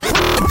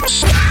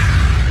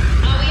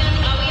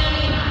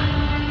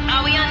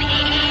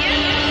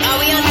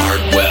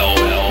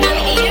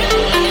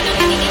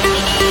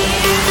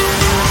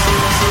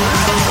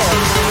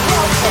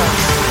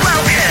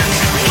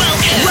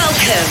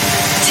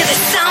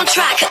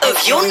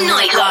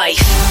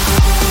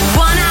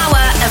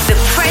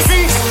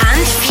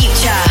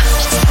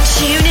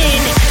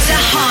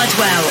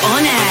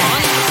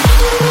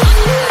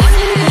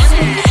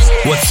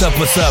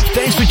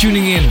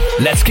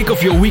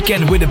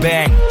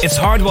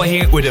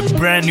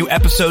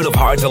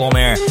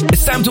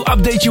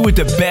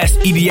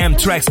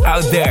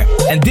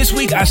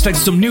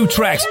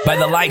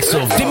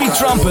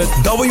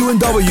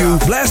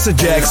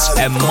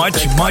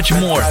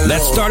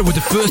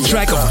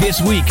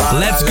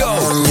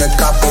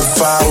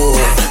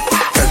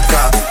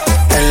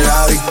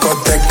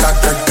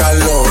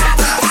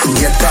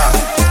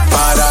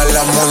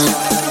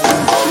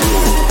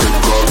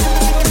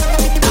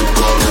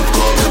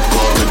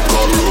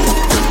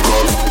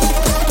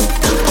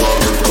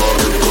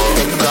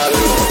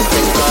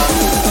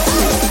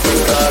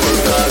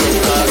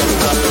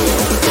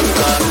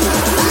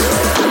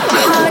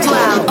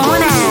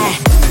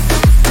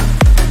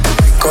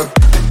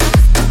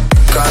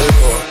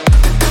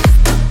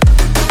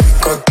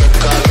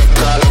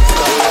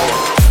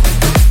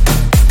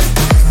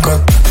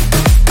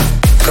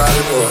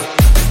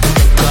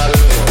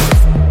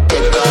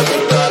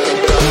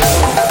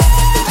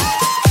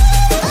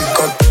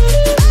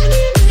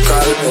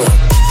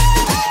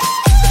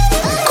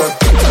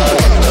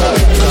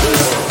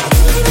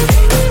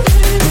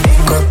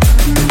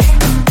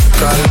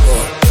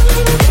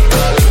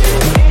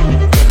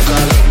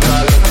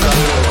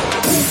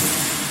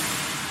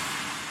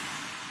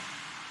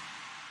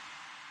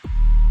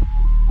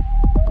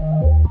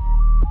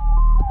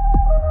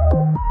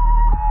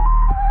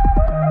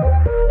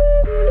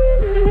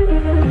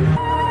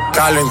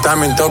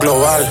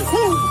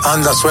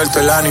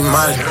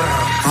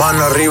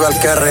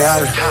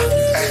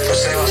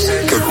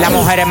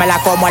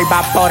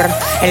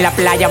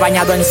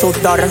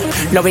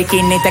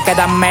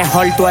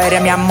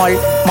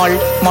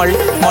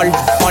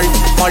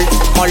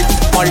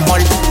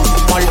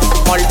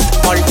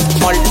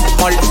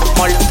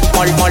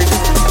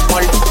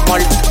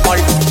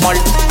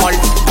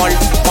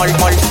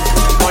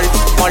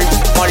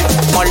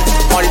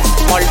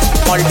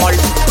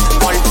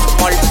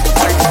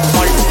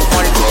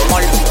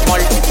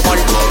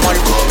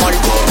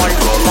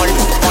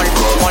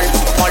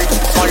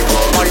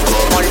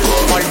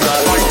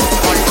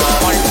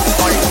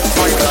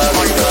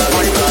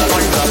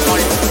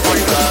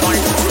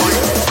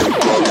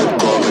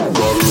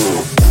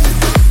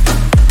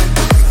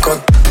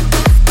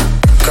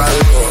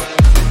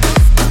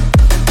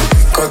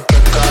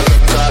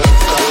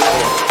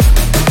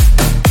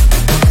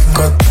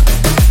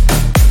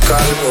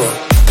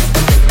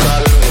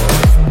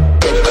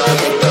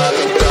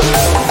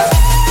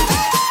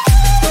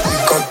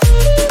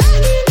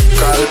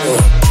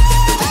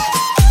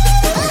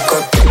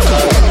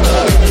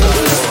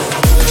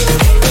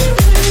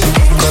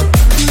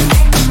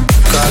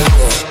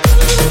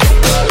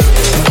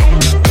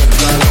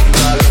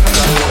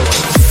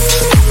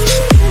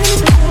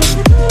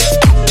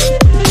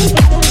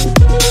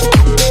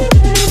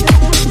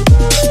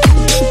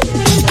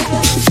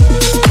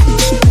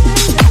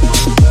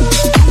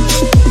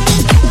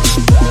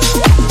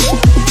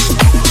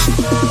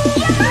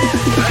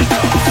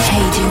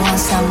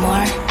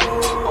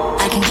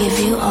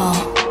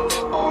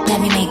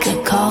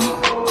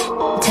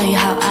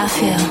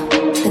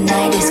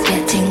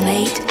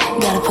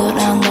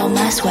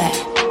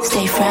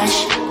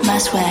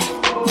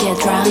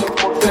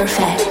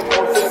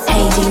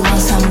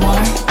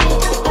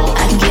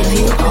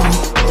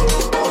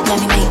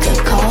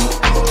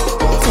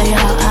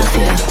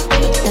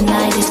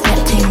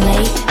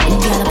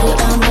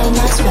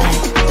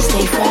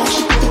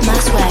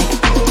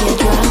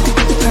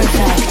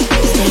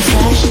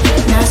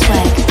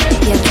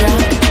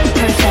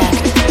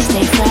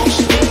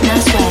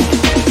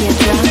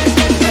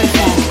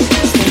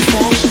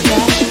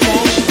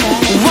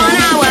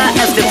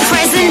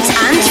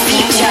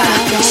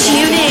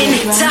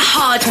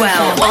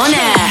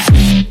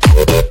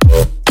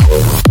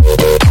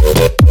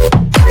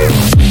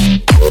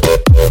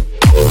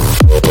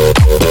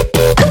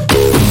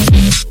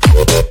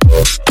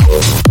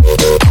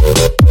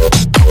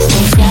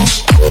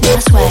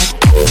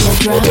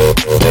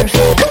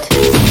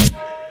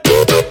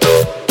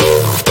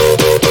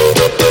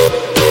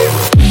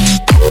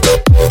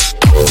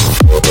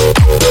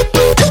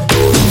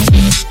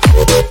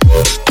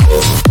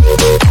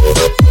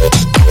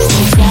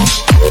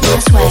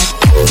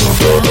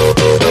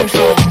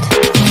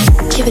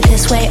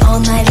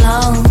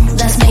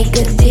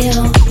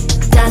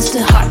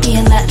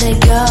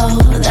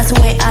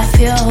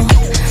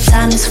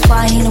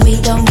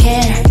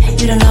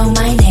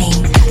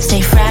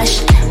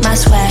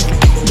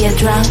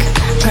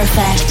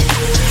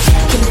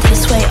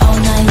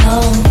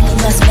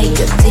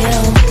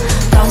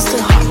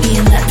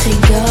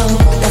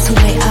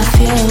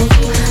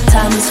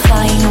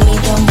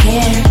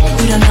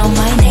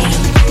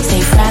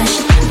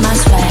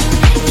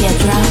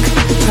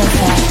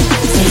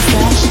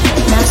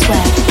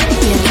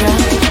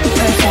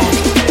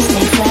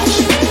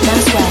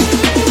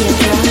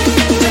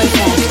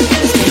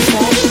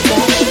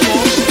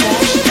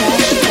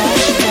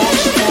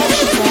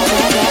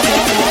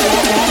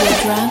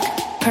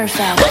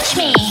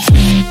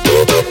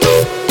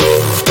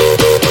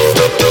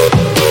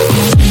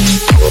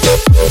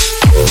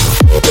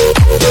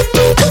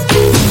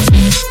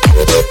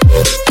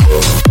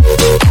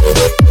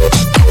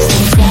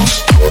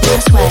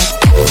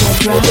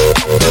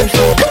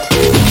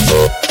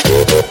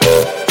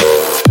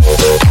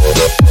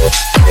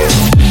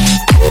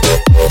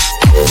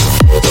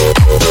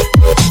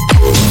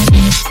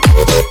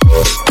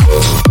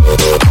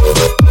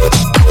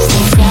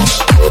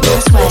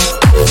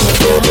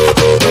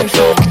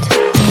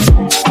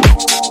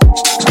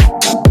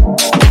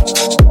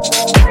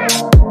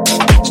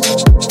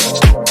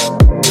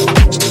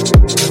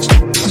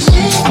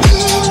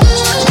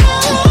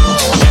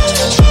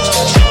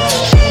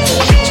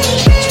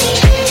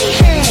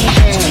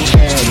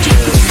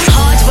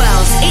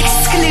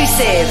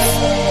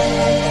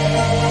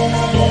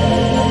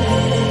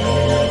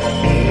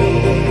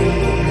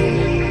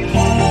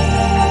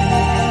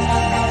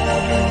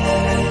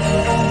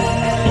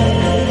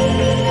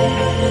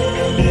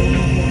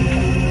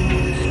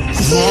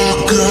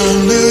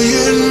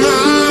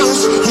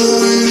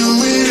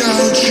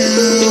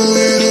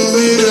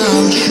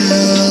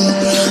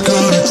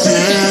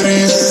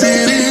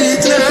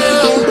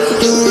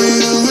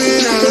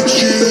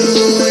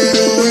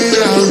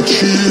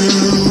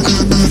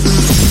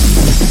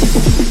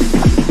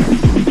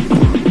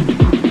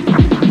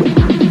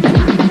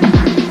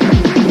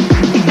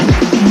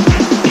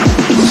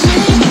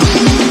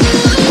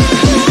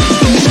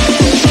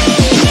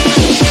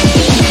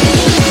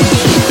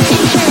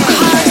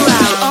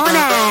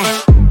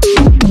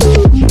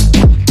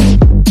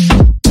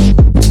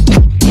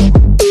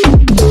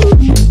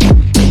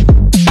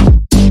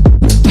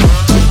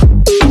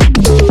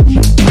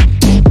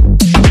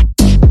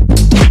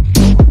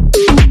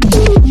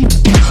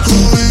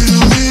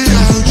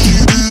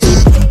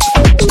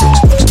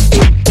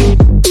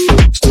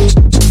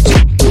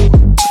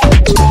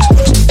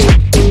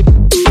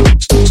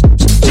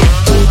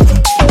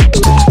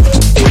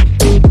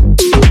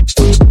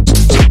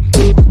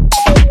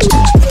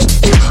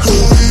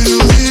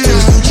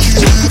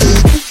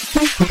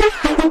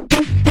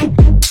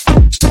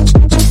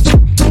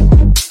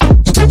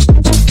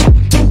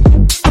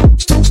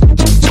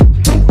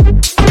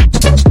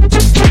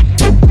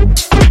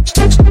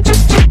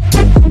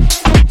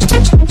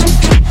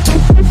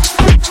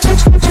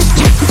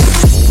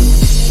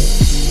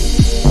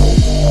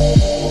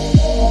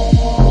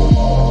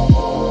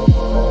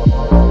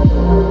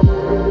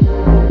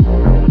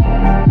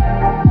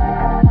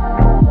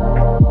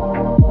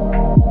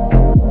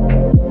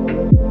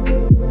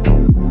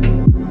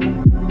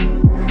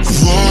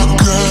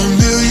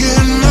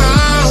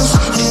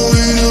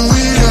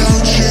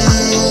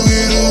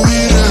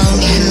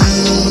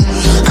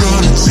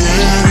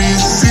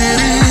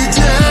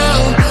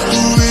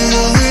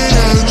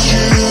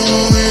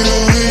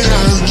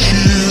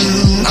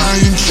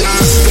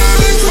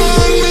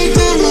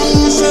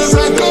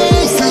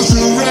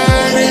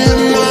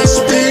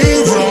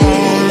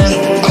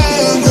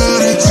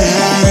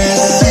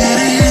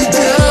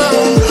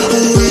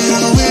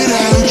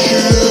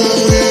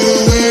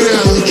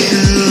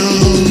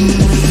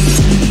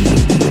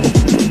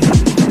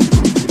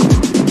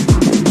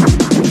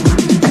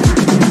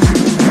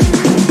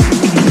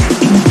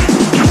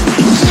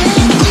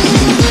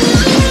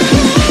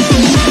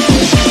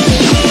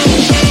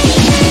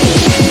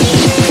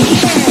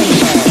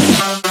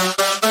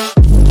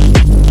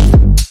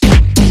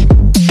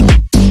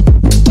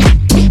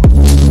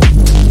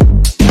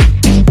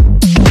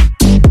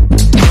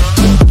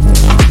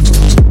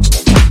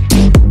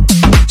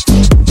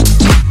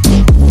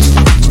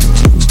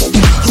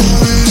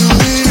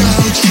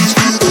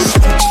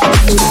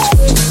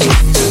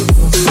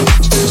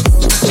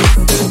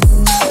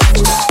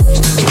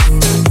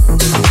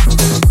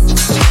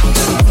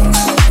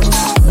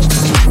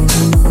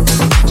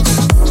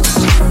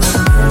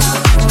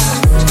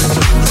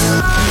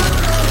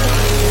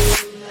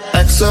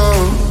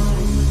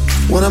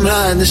When I'm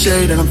high in the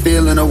shade and I'm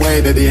feeling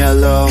away, baby,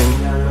 hello.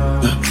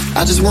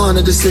 I just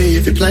wanted to see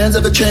if your plans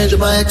ever change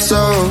with my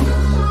XO.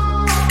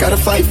 Gotta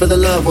fight for the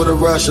love with a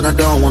rush and I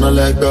don't wanna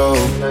let go.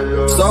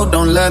 So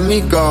don't let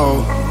me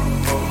go.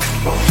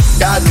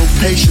 Got no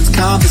patience,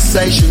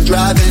 conversation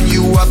driving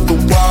you up the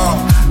wall.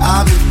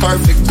 I'm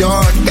imperfect, you're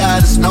a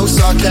goddess, no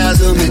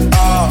sarcasm at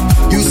all.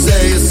 You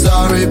say you're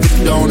sorry, but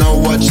don't know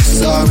what you're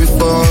sorry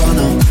for.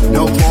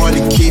 No point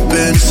in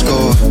keeping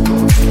score.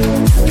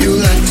 You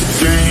like to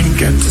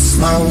drink and to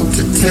smoke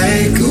to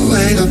take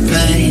away the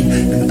pain,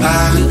 and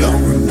I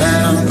don't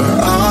remember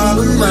all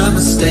of my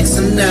mistakes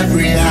and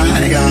every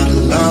high I got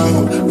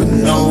low with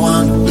no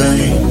one to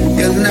blame.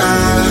 You're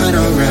not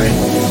alright,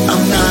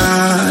 I'm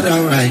not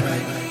alright.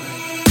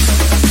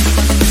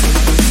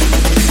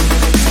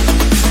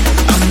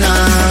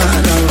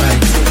 Not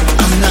alright,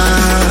 I'm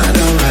not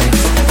alright.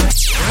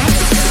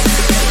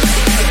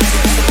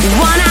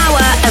 1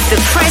 hour of the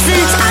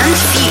present and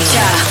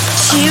future.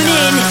 Tune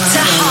in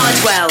to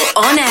Hardwell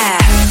On Air.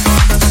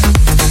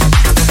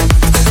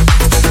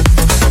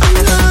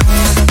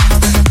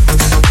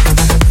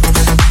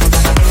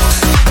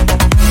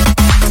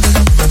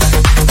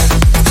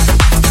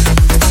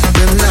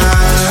 You're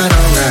not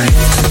alright,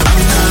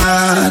 I'm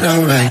not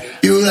alright.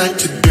 You like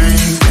to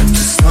drink and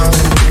to smoke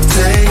and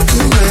take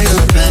away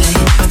the pain.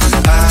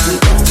 I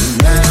don't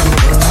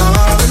remember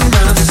all of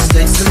my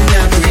mistakes and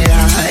every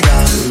high I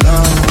got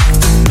low.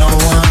 No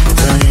one to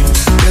blame.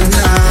 You're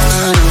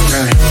not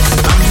alright,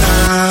 I'm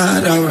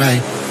not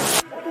alright.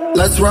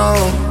 Let's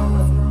roll.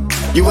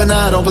 You and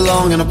I don't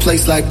belong in a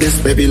place like this,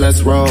 baby,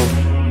 let's roll.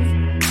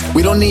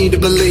 We don't need to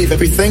believe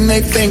everything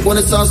they think when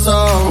it's all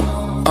so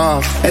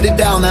headed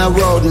down that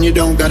road and you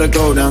don't gotta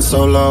go down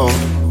so low.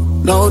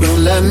 No,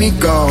 don't let me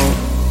go.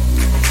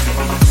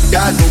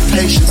 Got no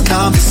patience,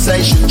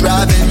 conversation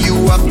driving you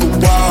up the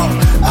wall.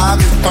 I'm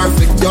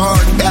imperfect, you're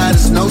a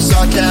goddess, no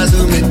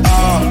sarcasm at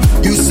all.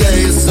 You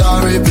say you're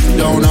sorry, but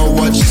don't know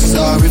what you're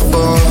sorry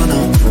for.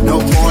 No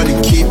point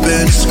in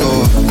keeping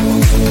score.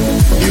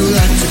 You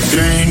like to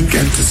drink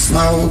and to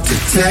smoke to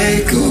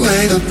take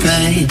away the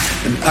pain,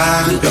 and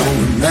I don't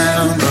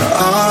remember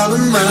all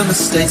of my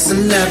mistakes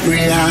and every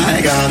high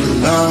I got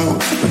low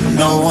with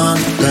no one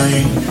to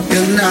blame.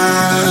 You're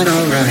not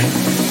alright,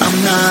 I'm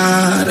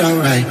not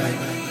alright.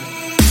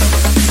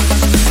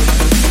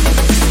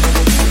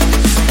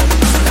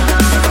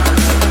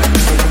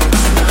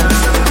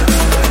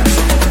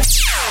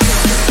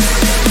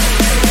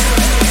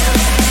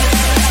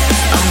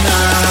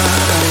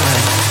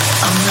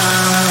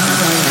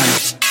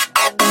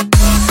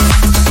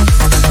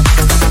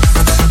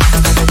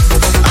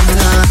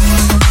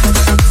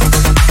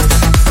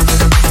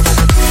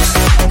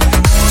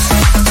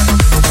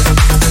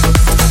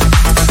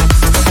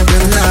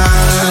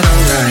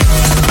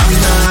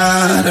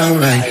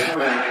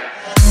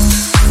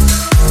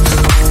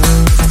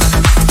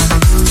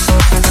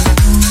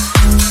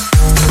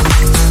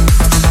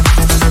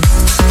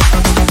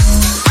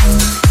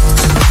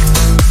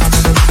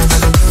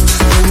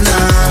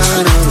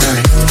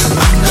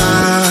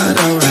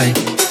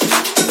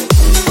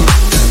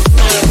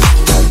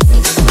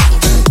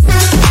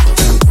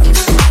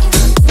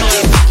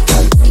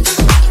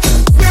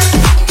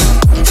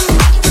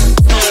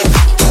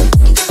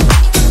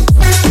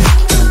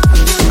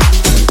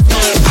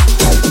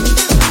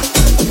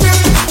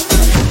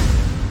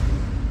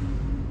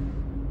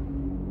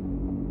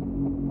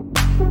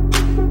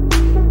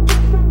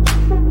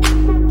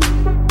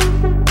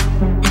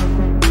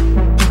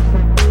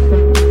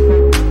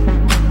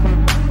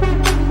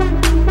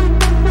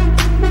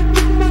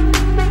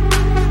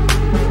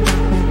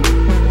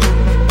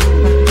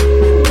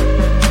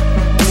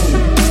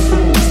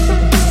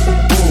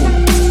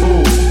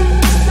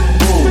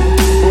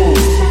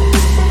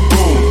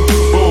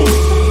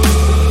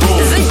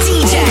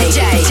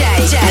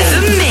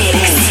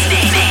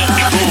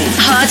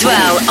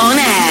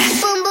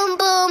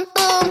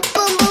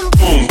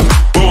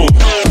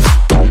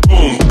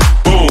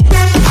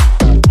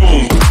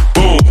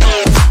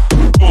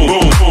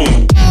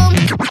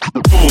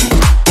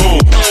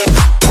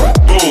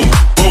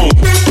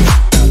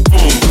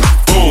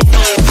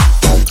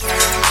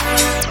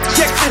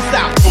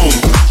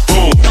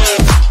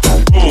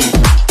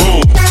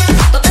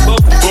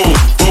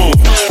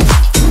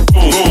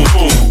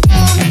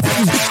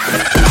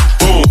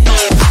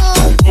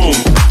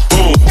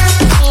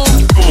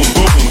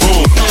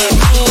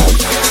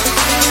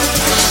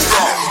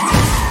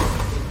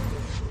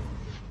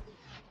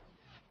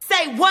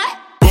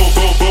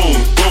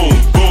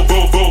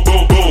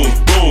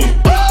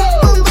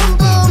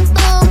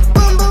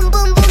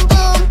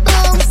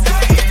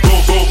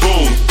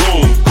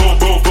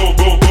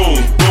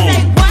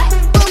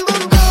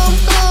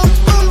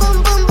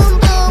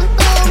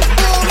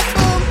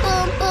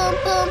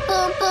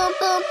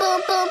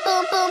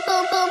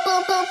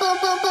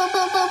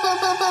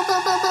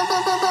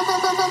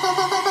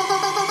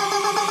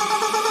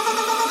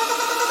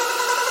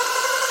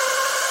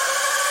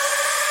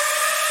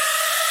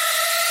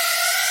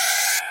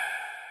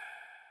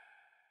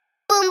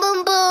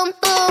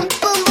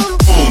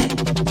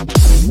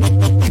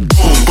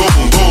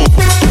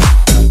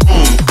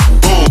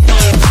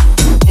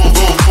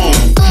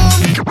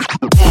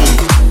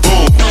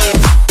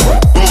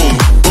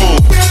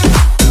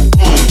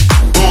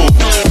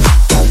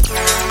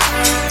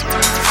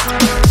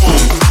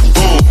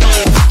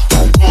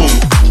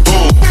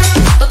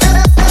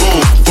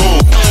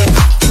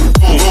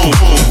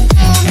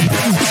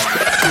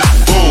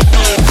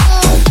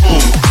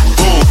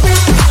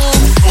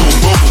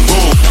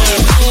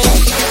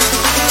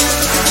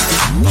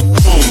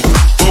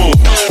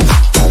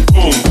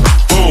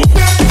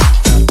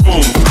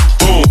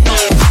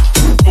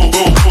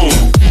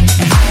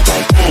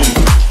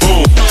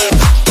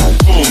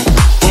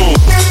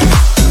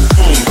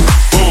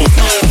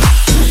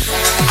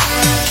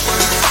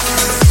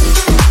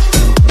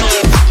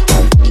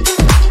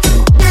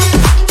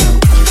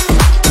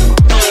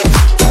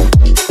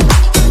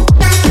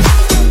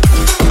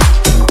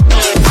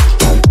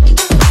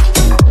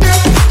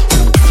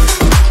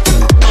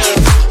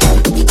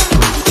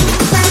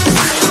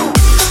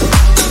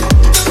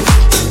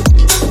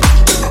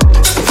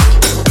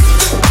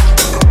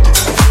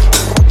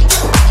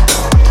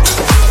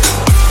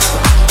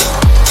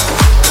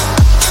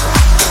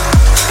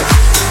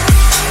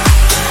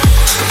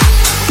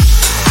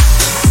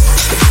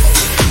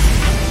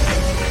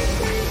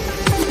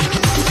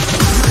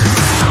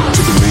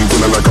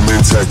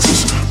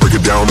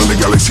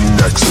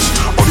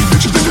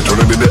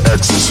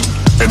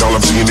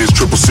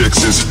 triple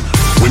sixes.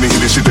 When they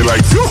hear this shit, they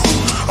like, phew.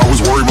 I was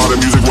worried about the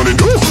music when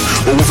it do.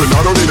 But with an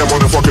auto, they that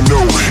motherfucking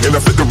know. And I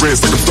fit the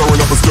wrist like I'm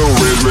stirring up a stone.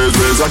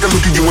 Riz. I can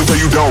look at you and tell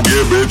you don't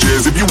get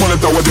bitches. If you wanna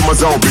throw it in my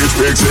zone, bitch,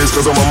 fixes.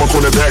 Cause I'm on my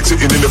corner back,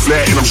 sitting in the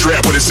flat. And I'm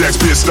strapped with a sax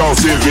pissed off,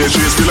 sit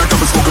bitches. Feel like I've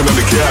been smoking on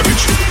the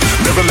cabbage.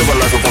 Never live a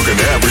life of fucking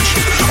average.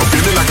 I'm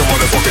feeling like a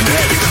motherfucking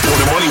addict. Want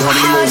the money,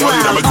 honey, you don't want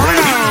it, I'ma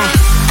grab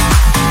it.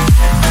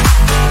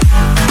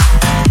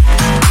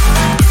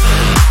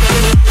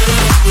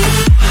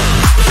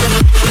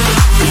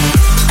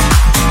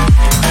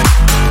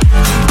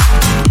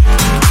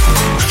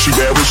 She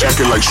bad bitch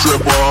acting like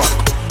stripper.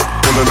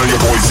 Pulling on your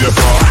boy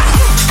zipper.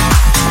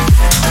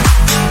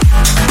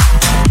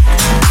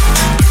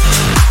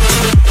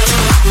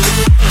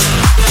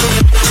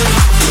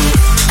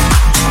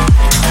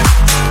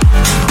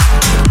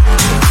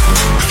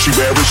 She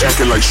bad bitch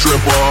acting like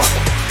stripper.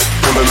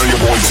 Pulling on your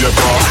boy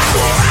zipper.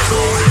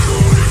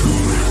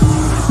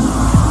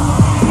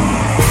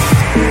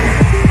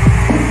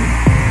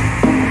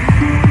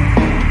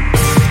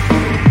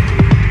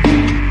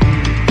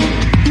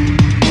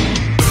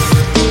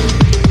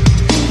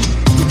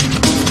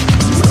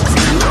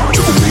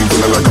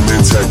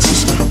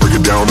 Texas, break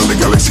it down on the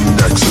Galaxy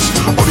Nexus.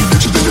 All these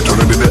bitches they can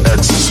turn it into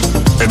X's,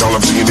 and all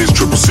I'm seeing is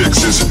triple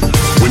sixes.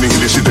 When they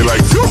hear this shit, they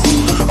like, phew.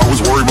 I was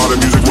worried about the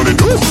music when it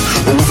do,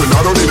 but with an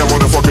auto, they that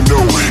motherfucking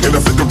know. And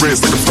I fit the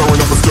wrist like I'm stirring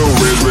up a stone.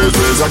 Riz.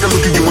 I can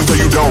look at you and tell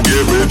you don't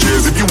get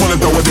bitches. If you wanna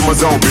throw it in my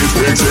zone, bitch,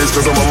 fixes.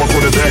 Cause I'm on my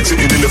corner back,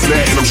 sitting in the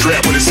flat, and I'm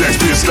strapped with a sax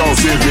pissed off,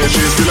 sit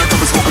bitches. Feel like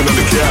I've been smoking on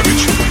the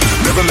cabbage.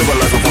 Never live a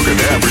life of fucking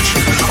average.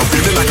 I'm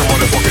feeling like a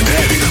motherfucking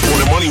addict. Want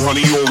the money,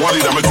 honey, you don't want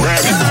it, I'ma grab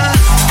it.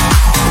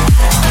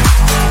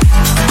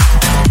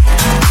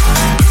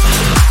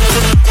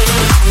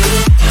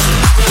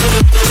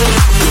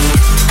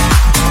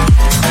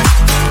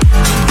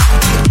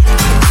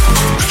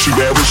 She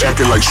bad bitch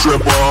acting like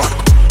stripper.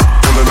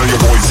 Pulling on your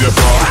boy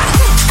zipper.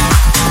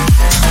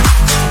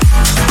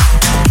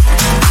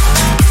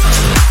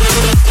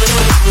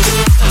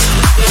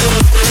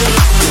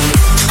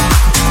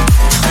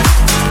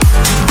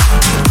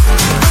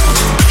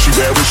 She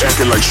bad bitch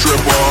acting like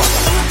stripper.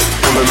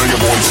 Pulling on your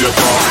boy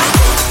zipper.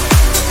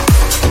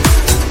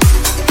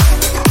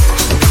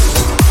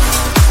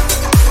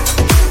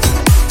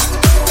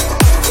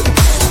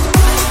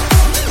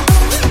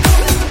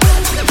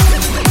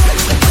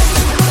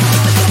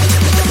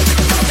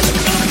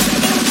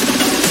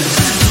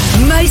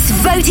 Most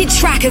voted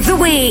track of the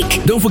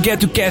week. Don't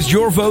forget to cast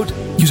your vote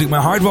using my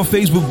Hardwell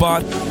Facebook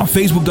bot on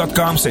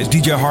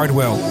facebook.com/DJ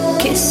Hardwell.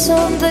 Kiss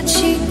on the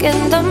cheek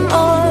in the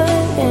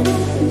morning.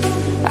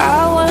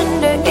 I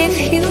wonder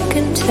if you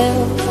can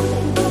tell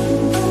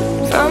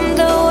from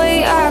the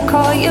way I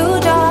call you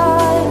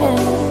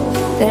darling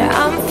that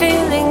I'm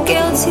feeling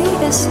guilty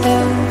as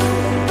hell.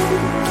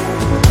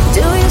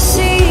 Do you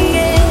see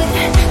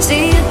it?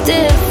 See a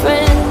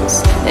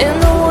difference in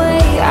the way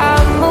I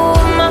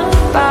move my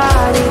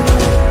body?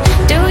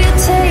 Do you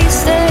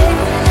taste it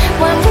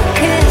when we're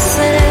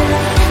kissing?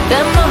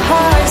 Then my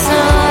heart's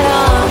not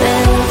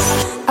honest.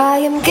 I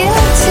am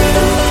guilty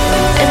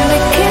and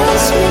it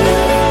kills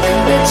me.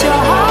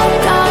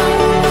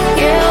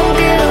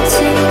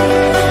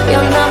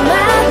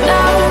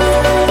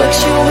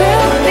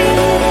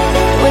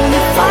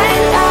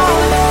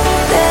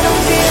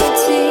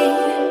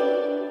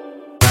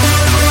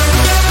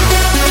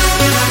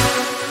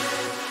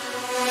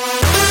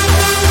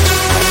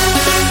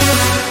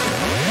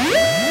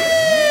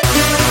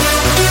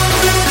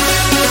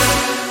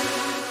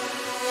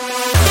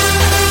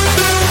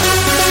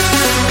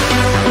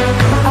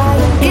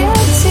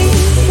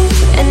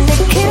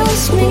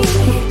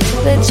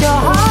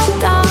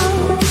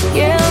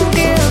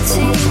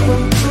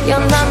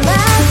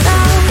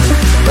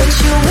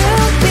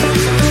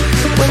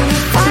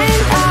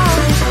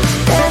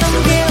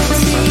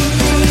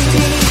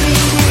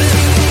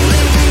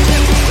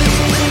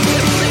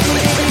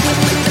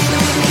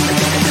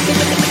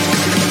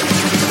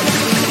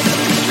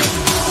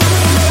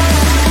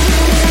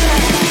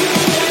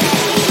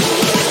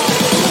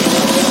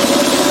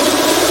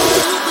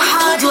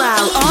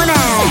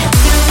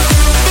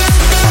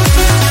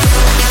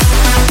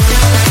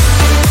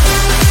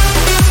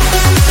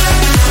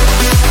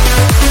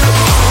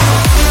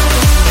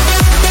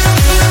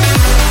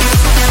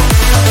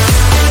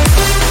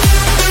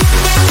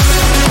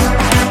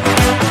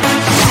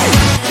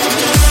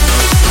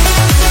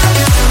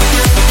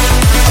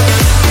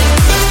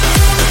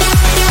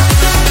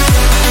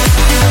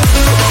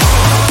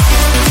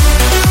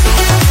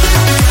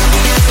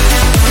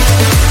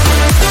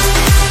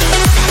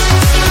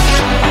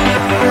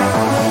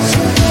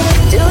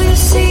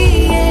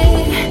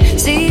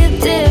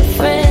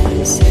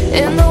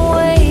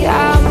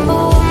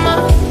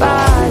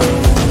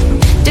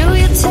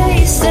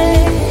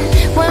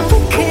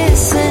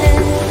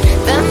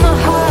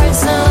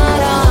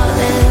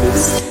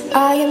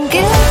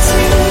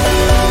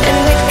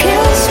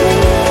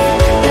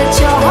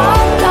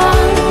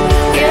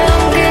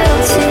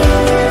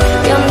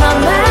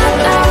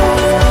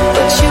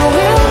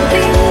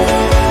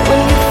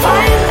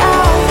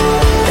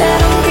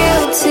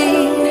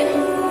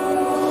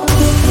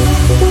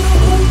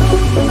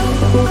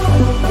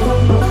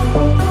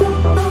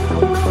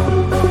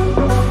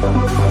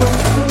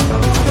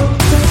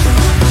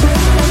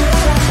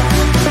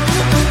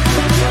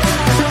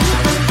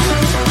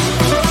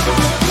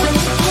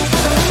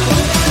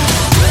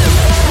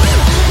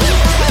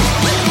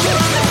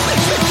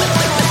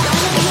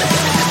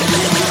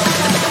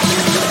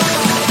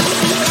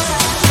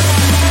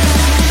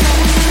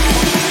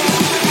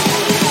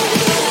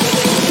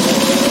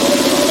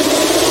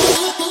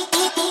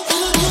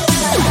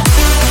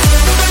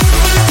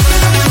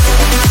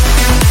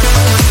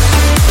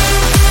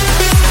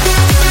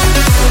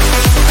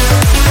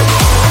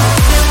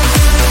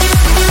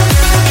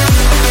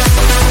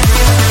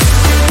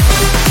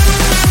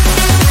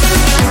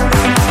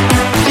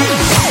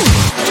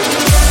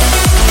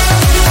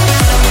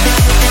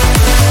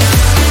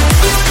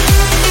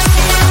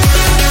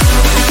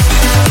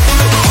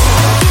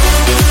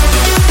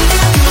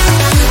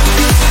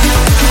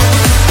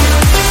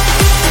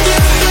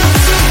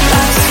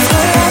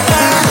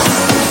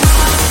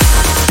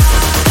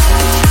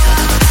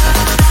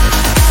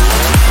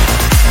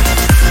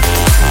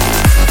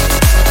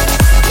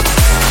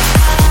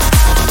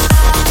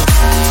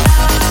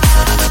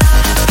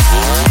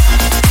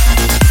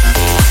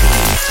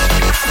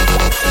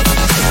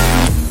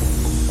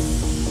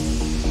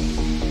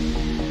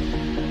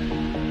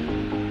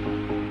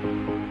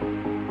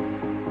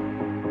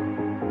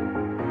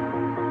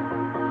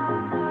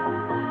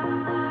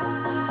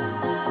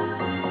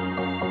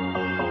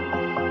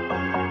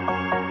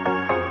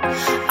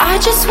 I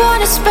just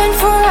wanna spend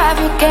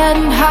forever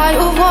getting high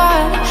of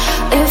what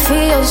it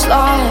feels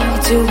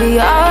like to be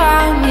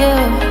around you.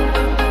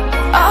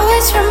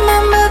 Always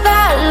remember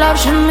that love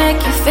should make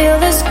you feel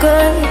this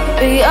good.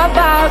 Be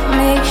about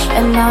me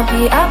and I'll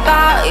be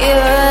about you.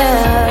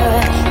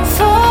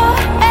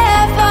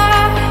 Forever,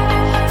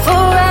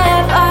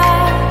 forever,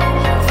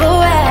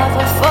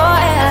 forever,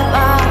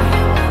 forever.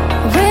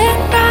 When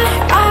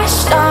I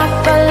stop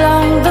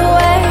along the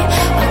way,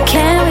 or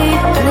can we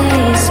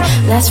please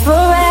last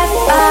forever?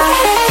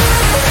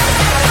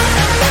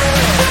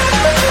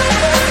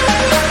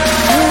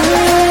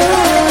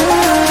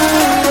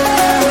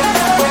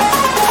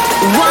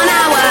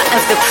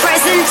 The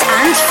present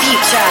and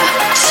future.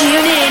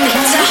 Tune in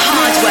to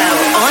Hardwell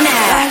On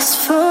Air. Last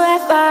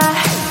forever.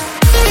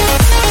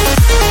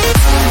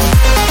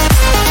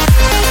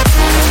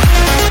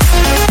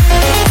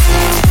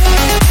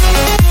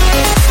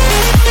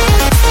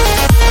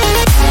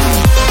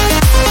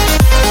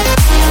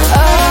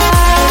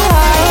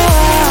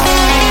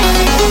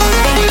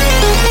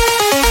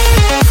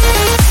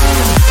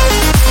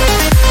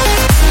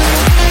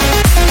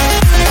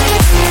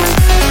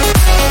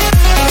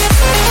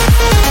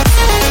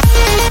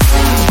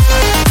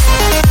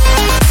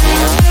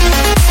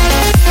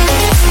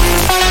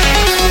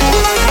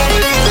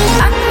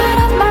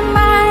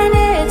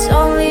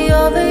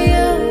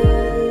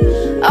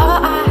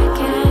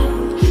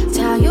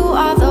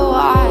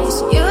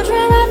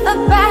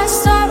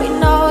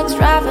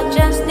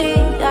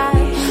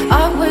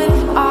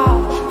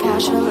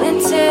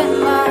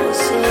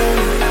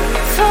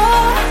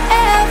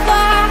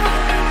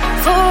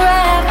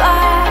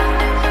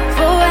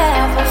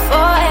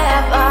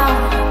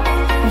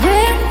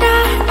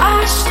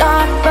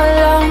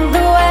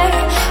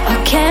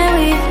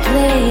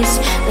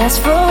 That's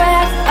forever.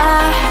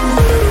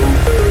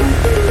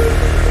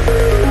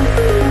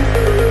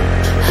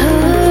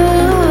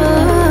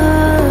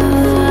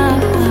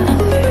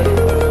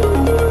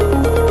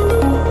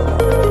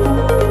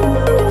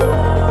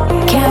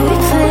 Can we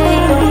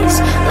please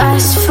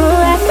last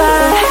forever?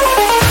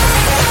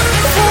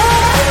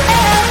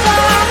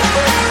 Forever,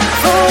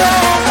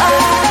 forever,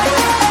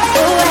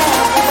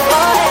 forever,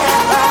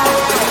 forever.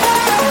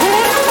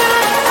 When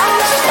I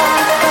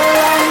stop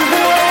along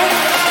the way,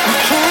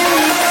 can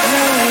we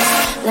please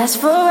last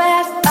forever?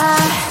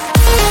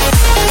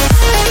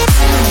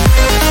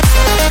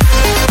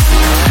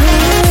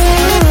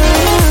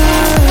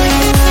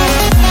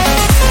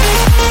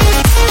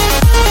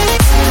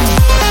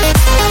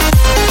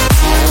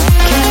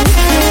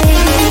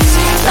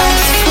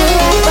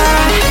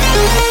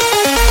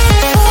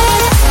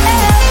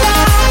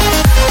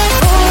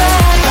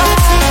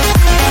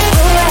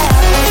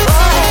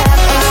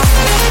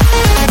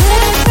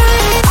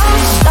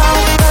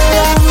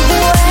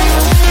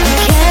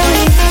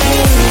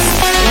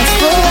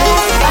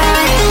 Forever.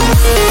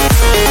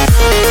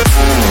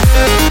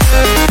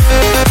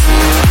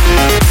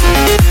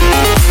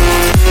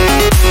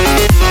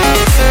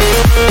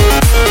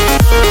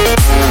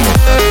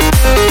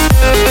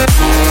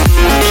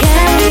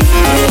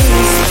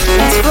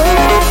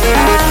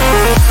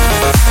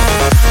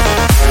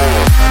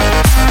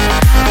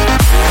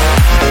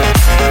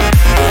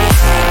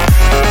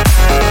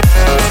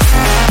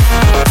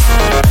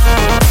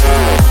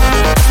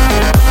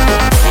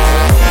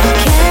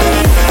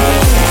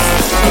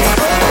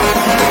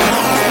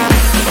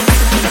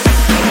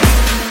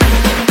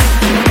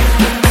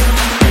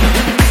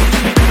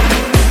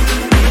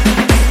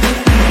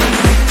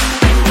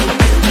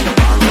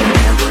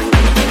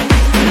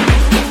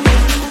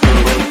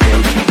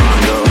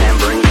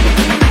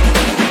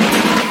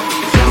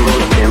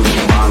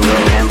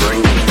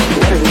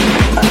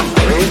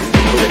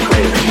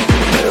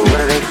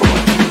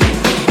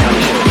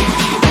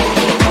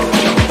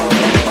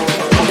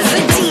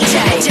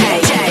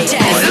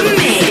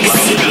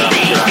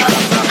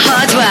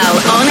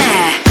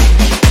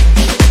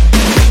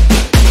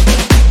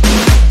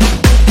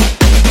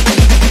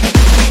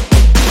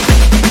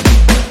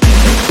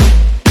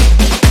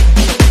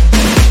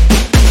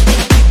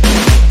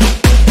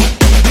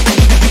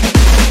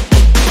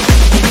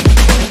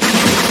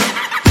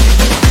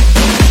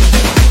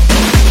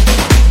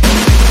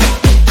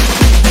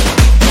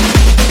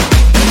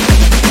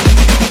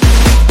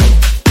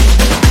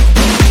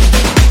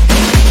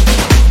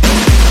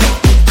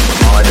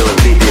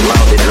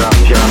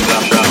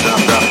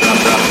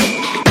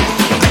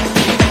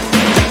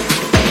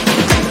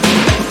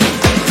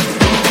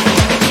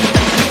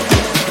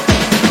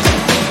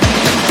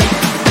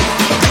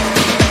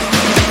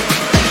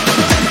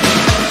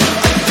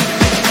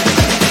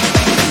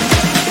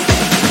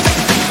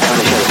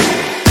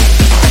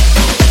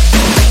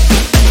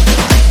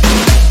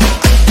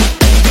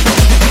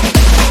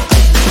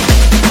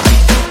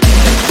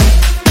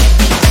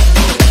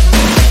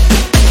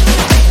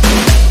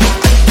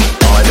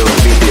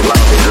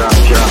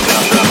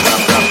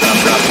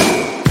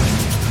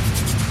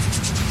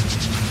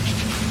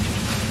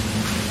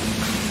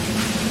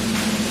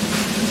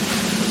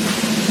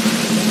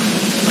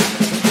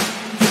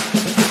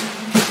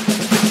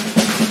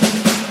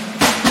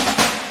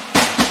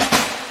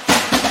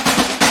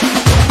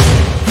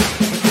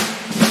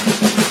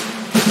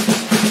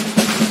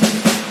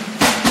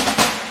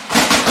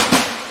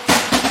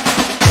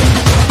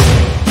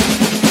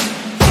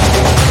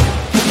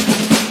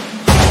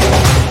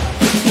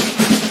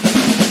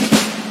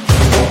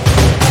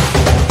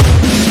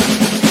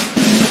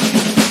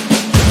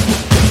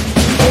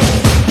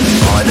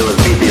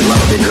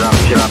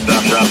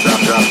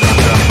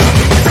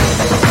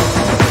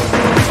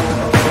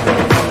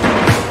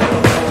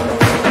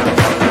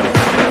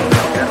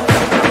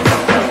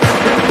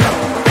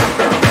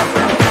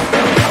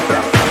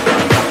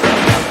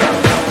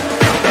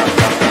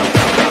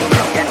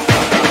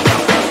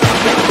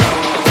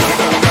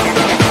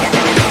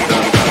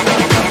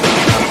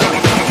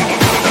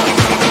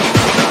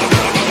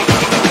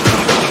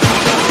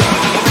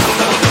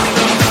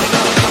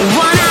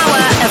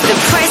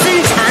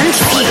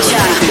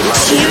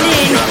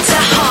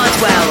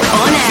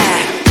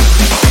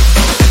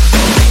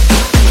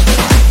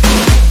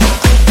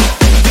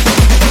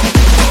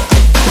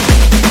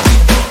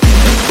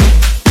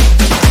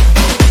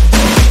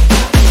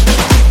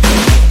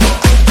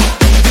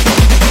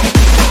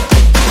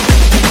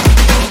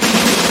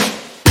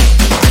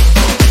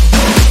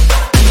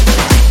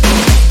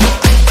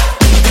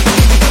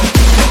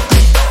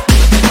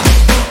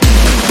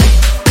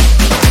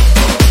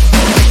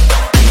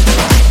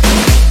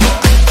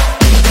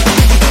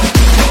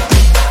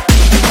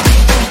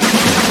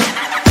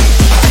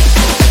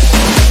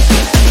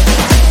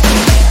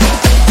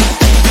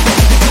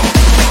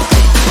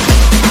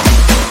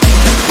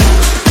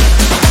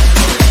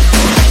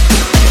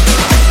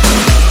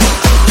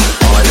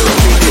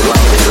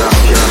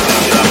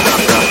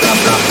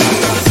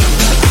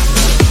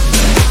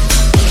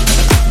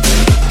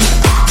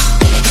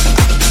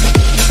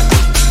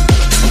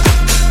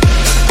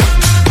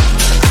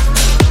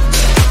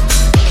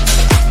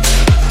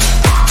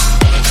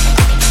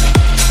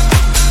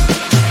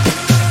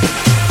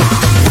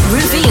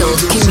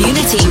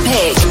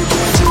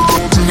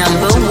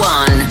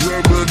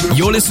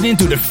 You're listening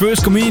to the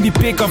first community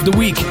pick of the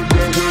week.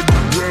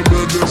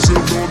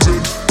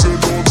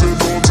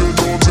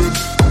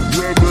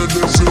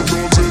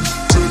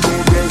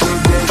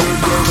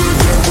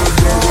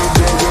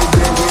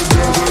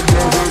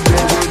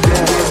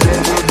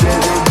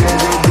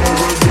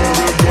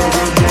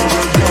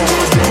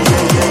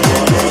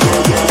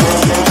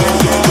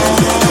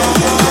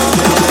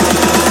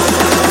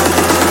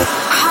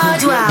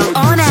 Hardwell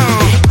On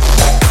Air.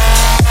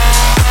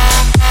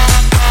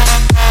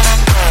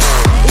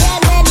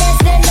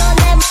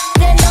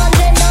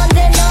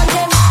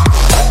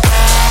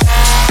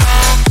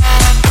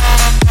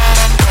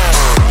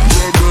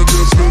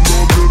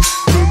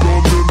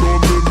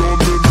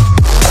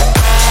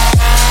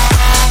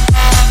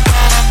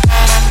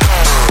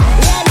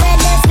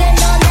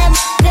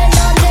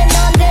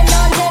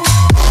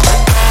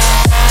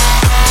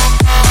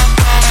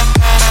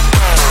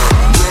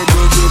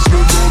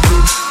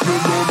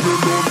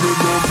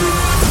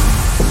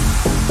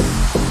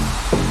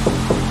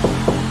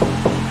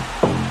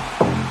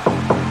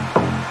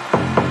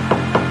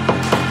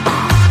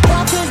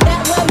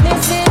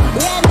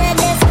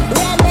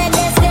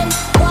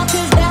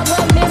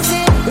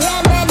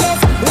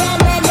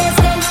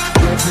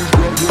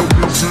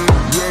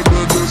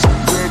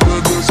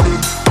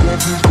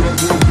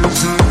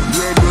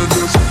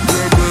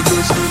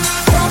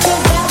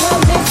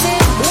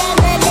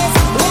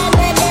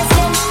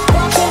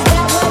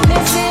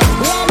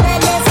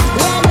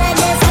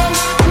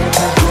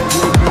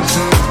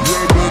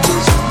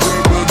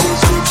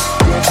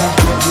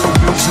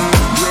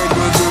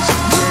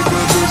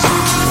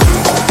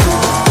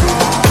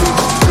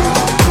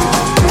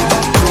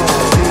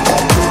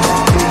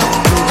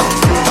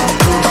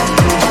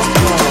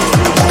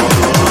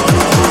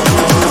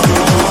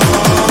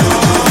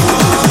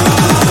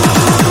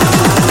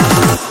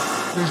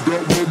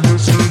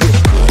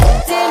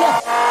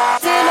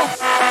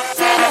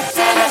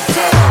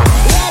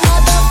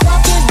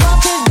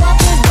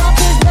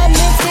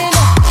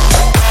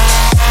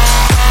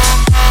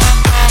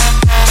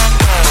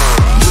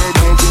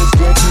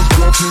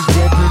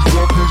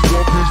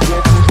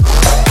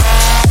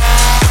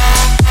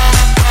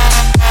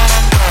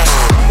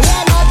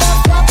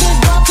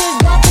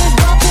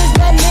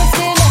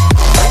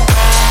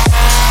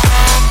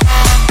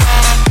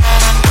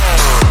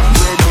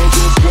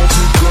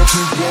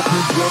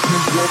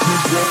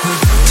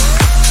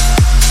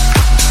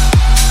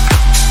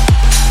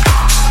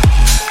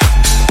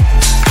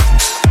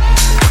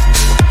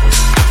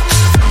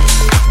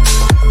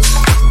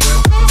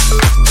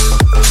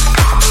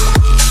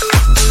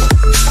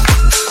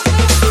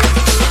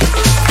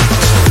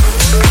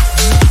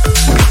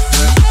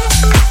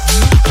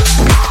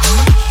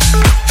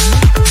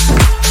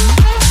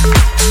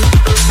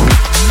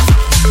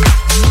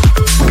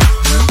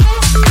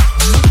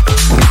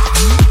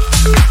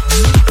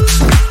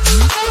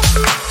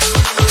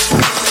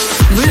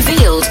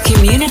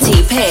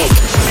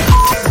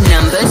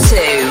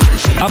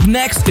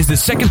 Next is the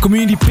second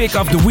community pick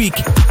of the week.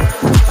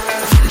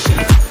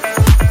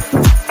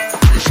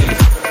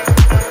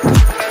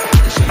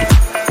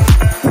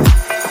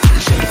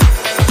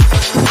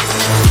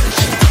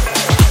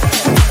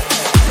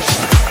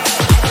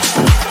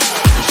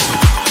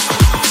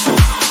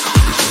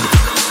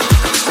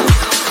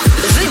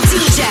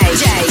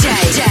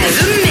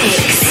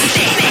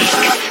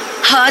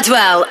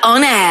 Hardwell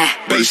On Air.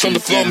 Bass on the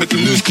floor, make you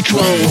lose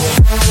control.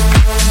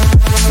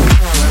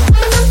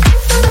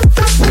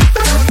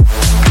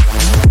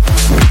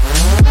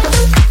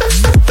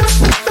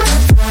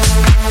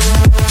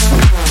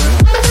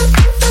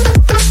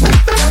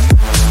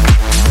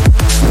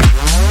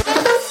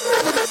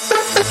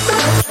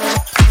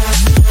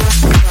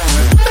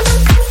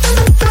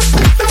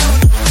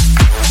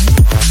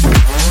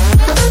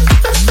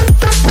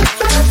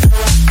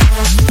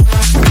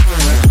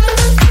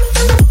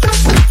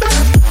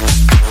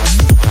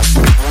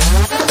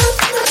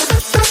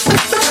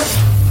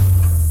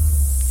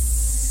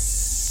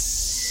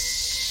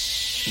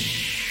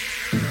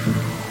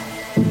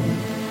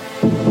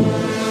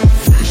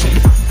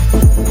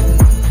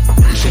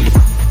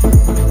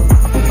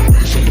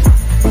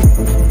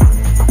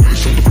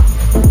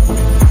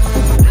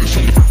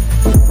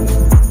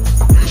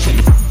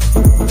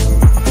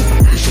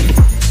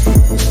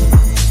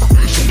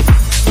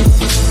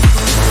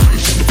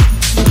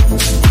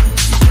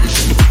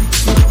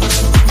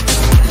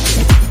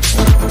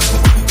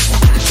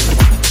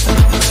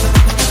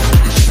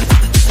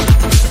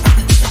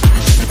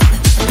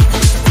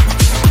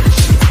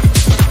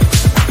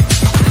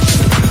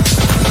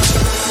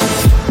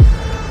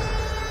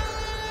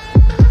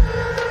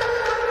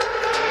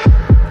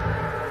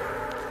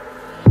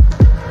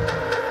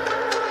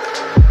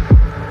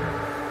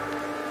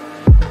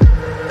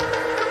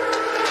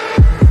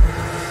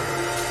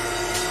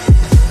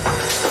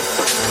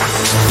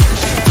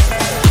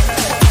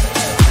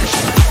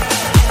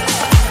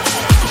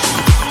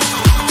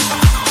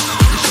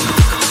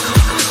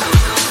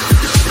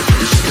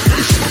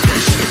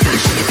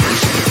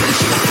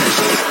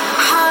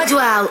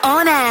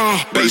 On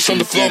Air. Bass on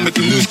the floor, make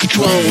you lose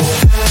control.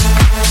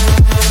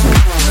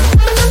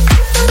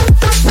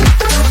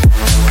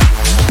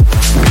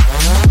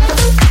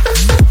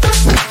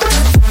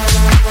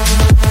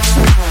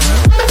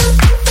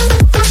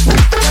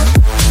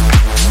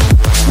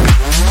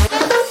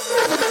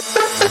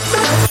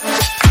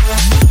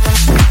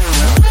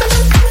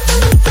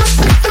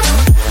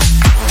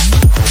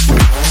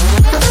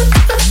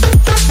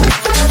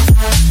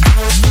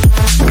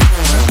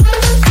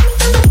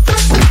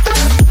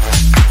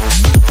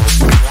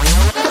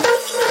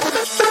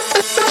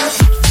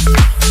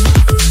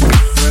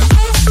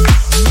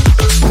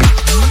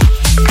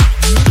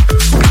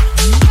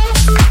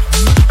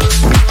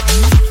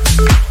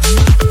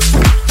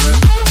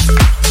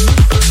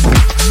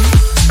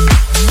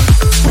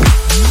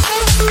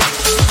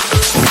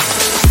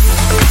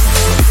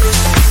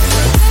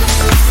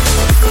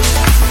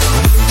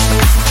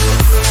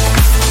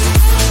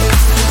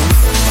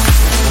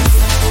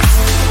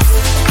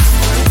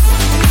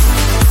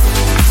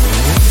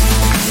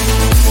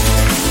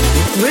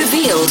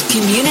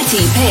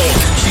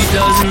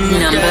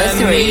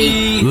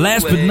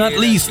 Last but not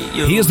least,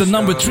 here's the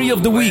number 3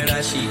 of the week.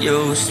 I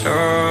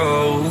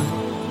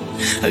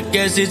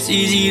guess it's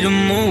easy to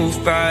move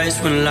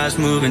fast when life's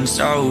moving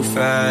so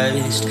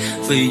fast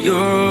for you.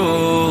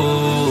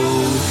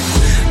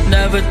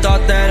 Never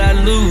thought that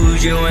I'd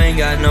lose you, ain't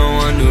got no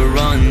one to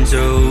run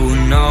to,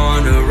 no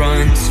one to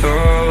run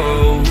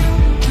to.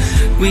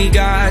 We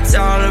got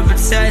tired of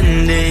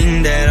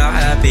pretending that our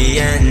happy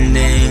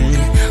ending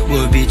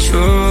would be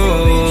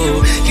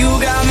true. You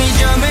got me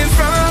jumping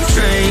from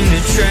train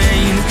to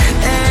train,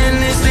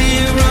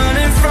 endlessly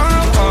running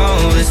from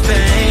all this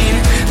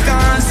pain,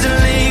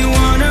 constantly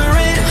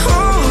wondering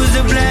who's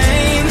to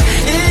blame.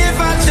 If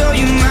I told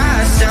you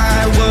my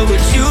side, what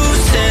would you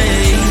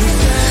say?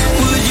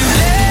 Would you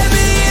let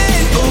me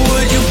in, or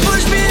would you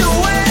push me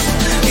away?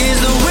 Is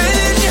the way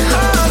that your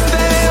heart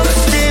felt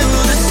still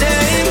the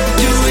same?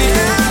 Do we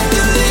have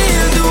to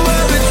leave the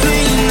world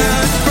between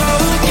us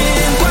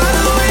broken? Why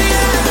do we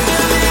have to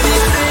leave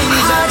these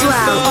things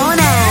Hardwell On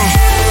Air.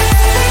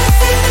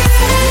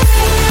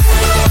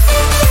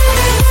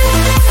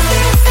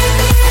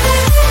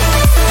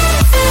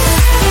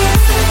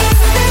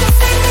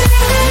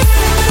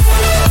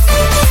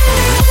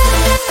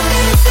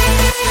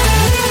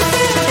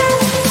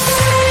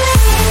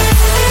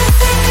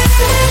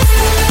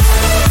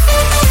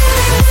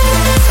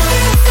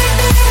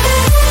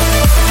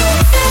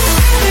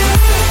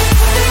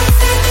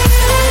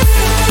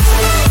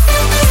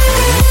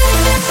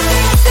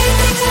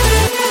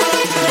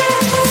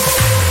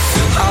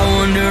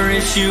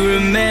 She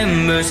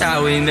remembers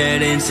how we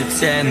met in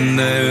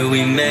September.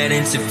 We met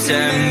in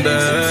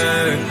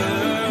September.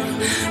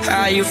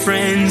 How your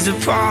friend's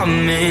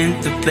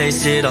apartment, the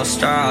place it all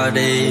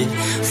started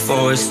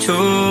for us two.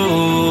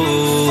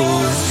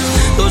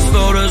 Those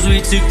photos we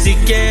took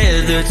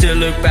together to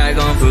look back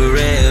on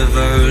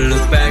forever.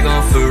 Look back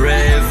on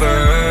forever.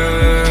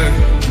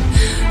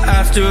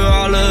 After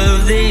all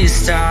of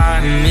this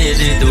time, is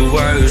it the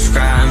worst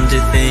crime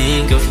to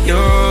think of you?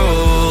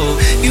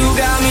 You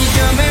got me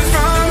jumping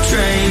from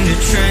train to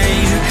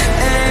train,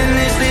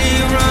 endlessly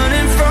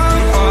running from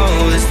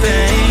all this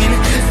pain,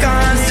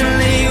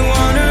 constantly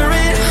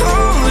wondering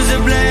who's to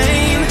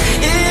blame.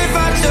 If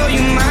I told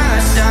you my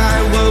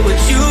side, what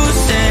would you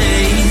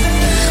say?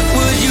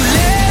 Would you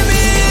let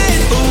me in,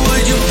 or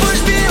would you push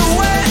me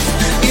away?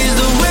 Is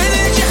the way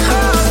that your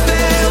heart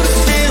felt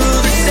still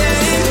the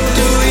same?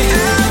 Do we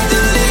have to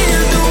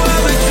leave the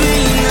world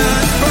between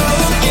us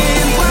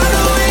broken? Why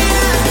do we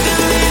have to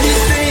leave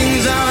these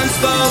things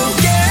unspoken?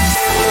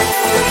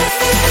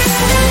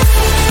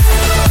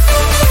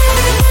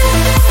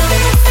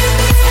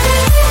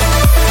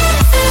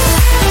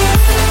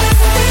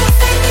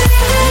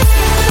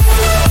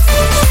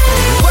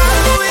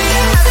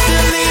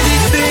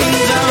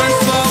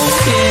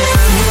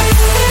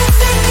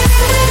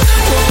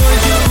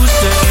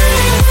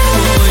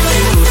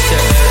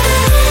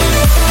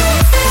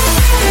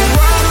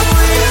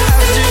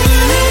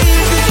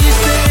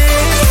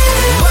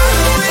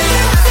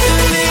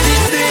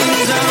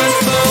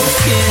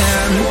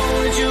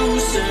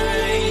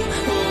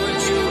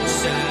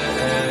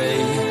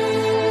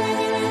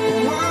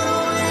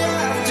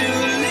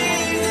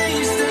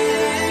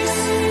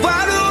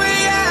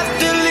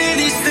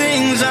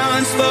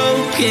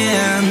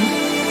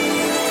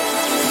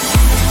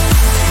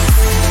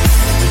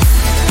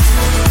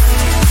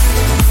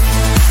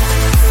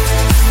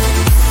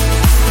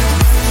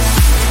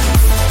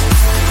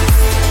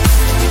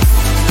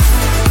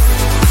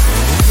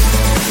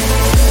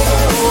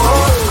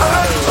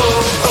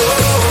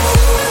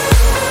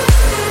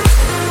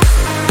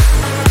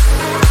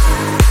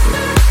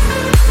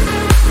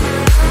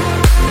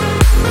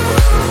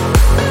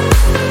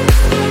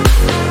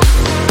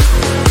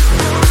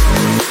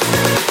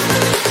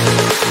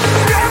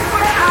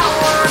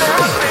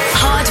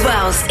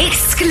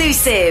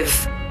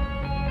 Exclusive.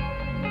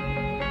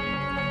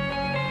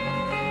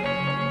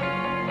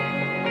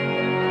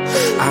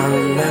 I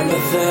remember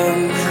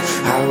them,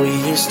 I how we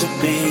used to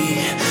be,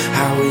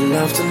 how we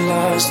loved and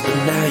lost, but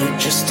now you're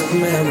just a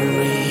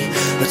memory.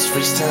 Let's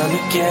freeze time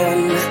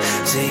again,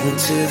 take me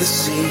to the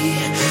sea,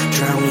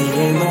 drown me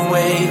in the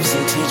waves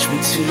and teach me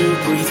to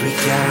breathe. We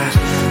got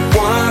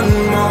one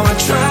more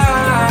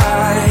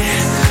try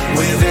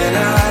within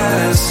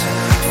us,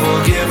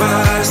 forgive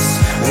us.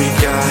 We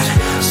got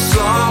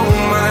so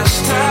much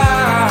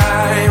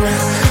time,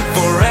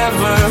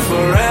 forever,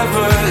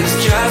 forever is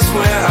just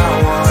where I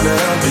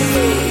wanna be.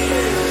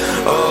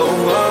 Oh,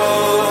 oh,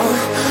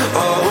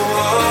 oh,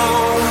 oh,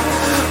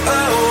 oh,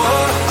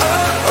 oh,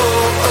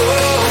 oh,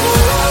 oh.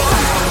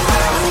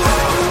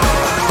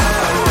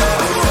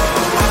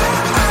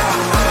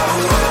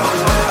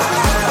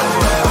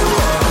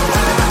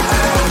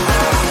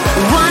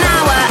 1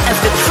 hour of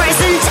the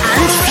present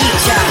and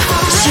future.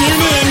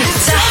 Tune in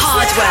to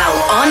Hardwell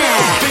On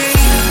Air.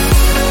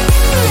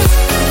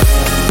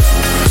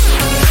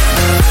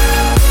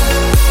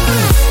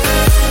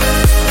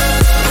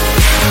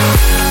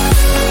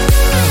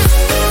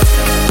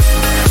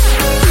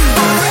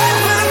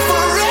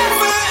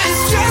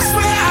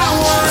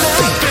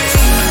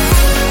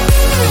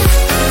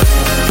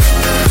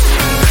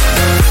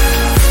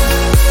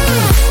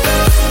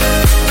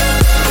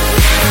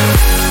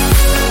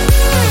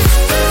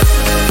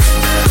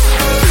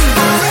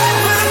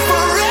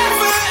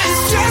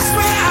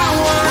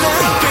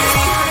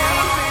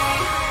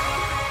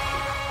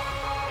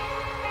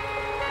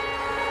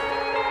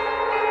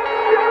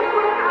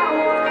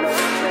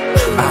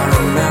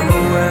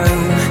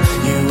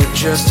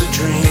 Just a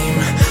dream,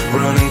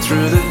 running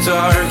through the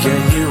dark,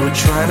 yeah, you were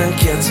trying to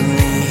get to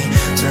me,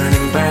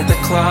 turning back the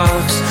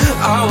clocks,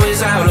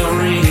 always out of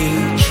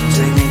reach.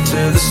 Take me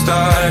to the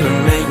start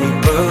and make me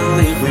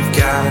believe we've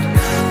got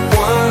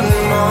one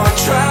more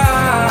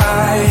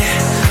try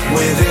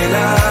within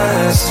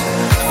us,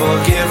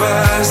 forgive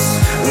us.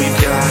 We've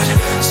got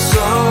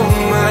so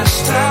much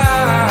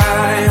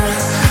time,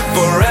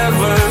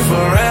 forever,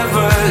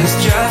 forever is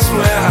just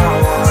where I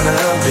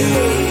wanna be.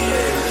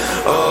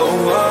 Oh,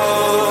 oh.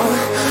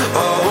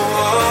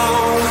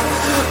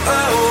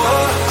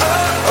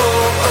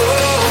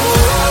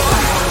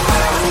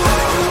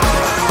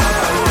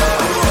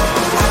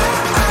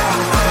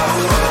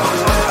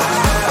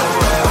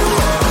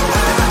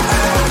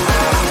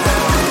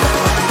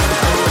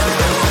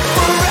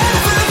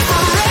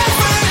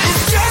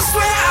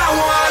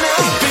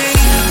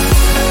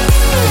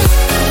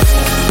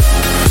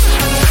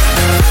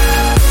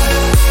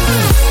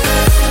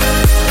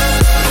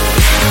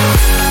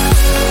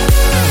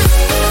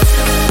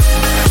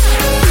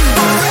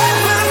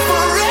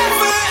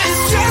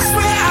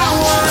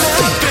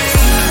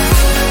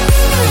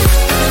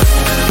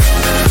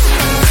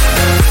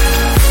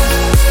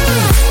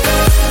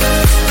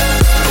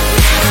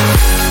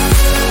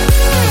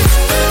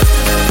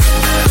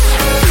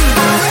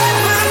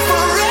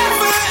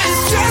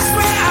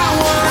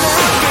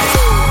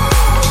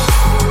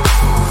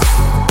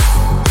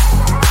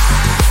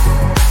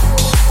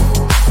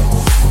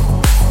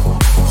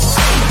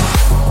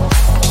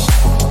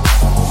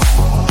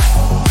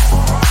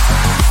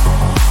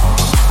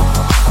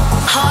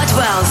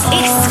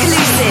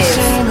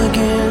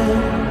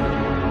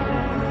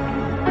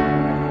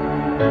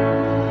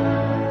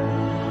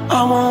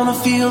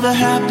 The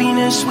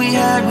happiness we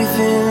had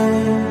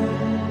within.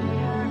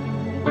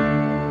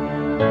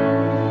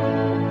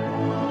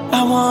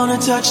 I wanna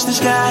touch the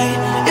sky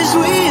as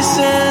we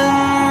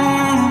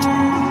ascend.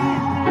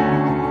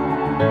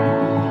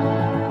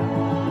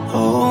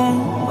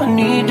 Oh, I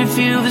need to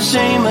feel the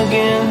same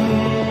again.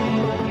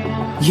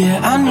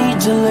 Yeah, I need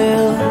to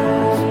live.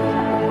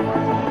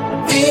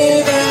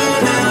 Even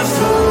if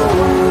the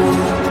world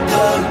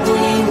that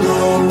we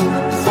know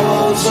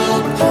falls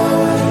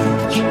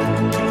apart,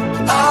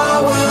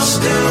 I will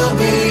still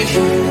be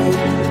here,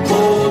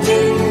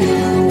 holding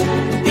you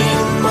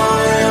in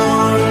my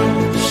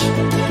arms.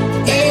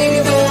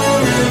 Even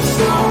if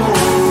the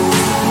world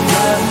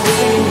that we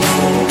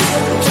know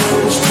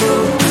turns to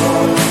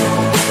gold,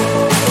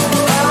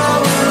 I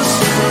will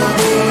still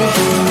be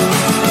here,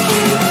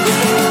 keeping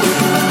you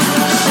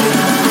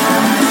safe.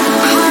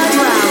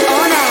 Hardwell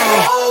On Air.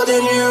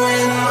 Holding you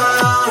in my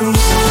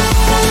arms.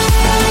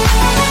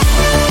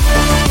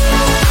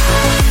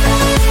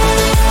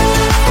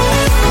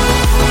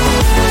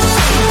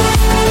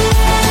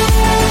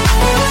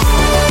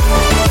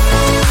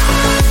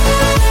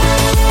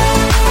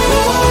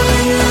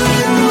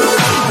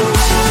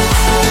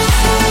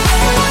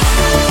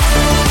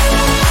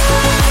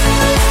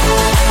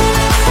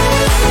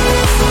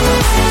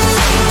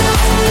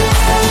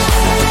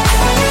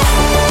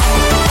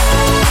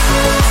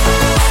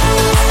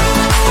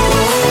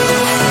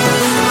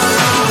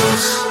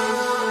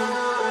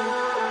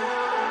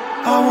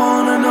 I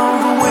wanna know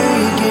the way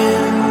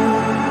again.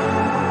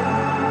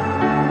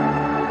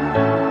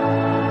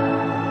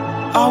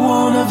 I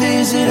wanna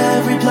visit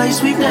every place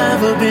we've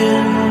never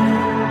been.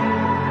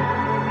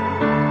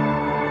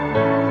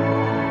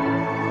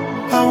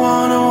 I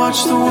wanna watch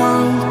the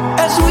world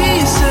as we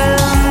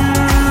ascend.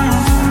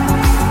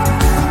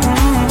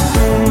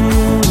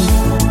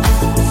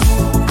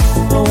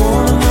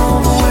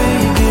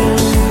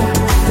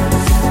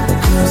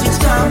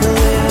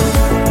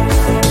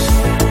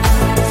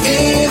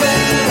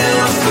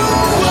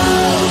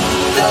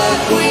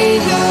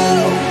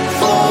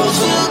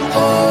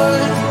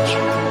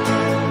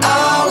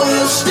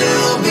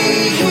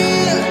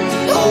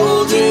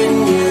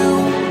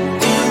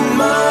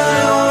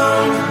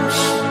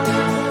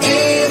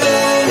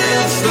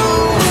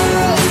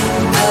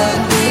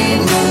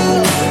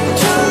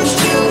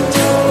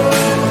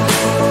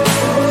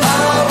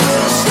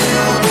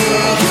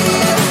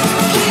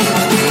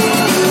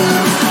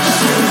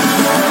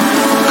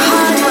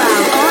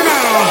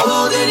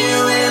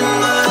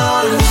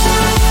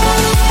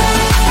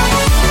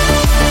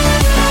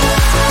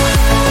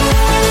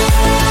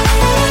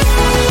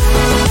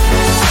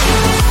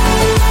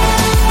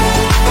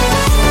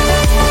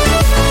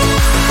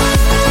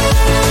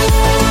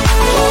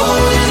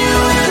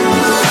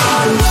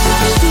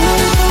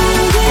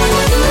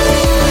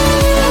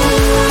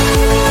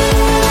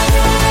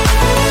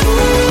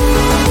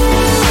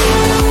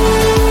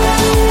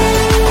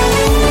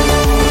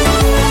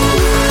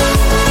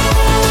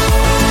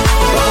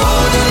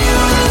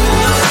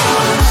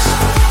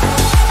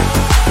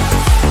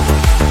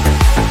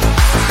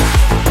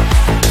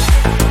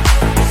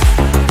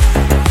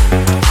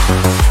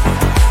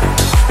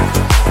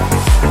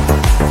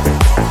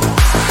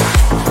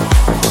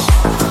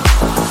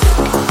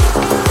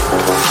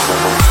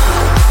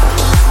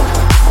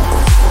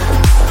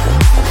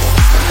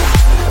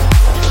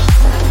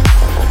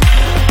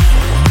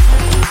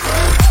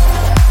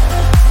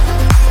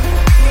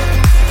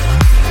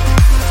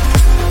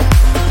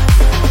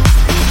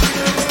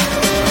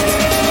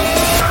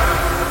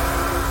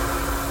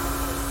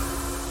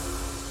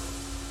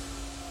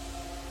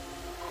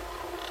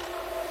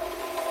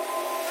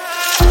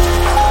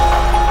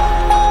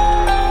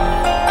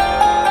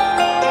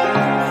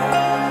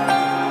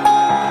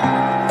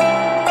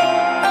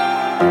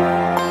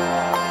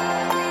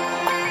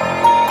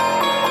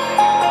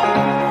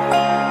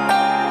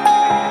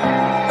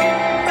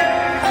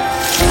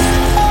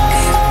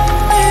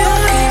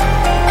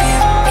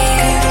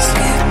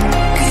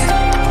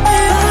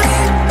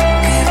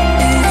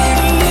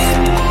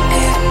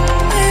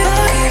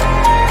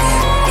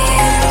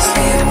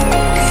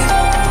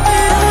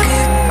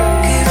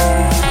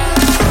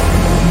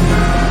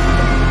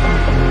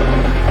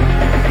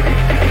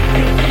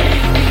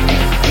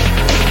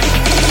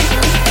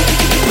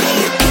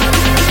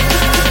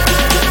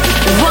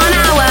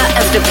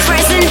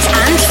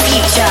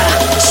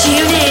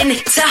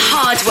 to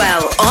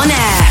Hardwell On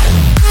Air.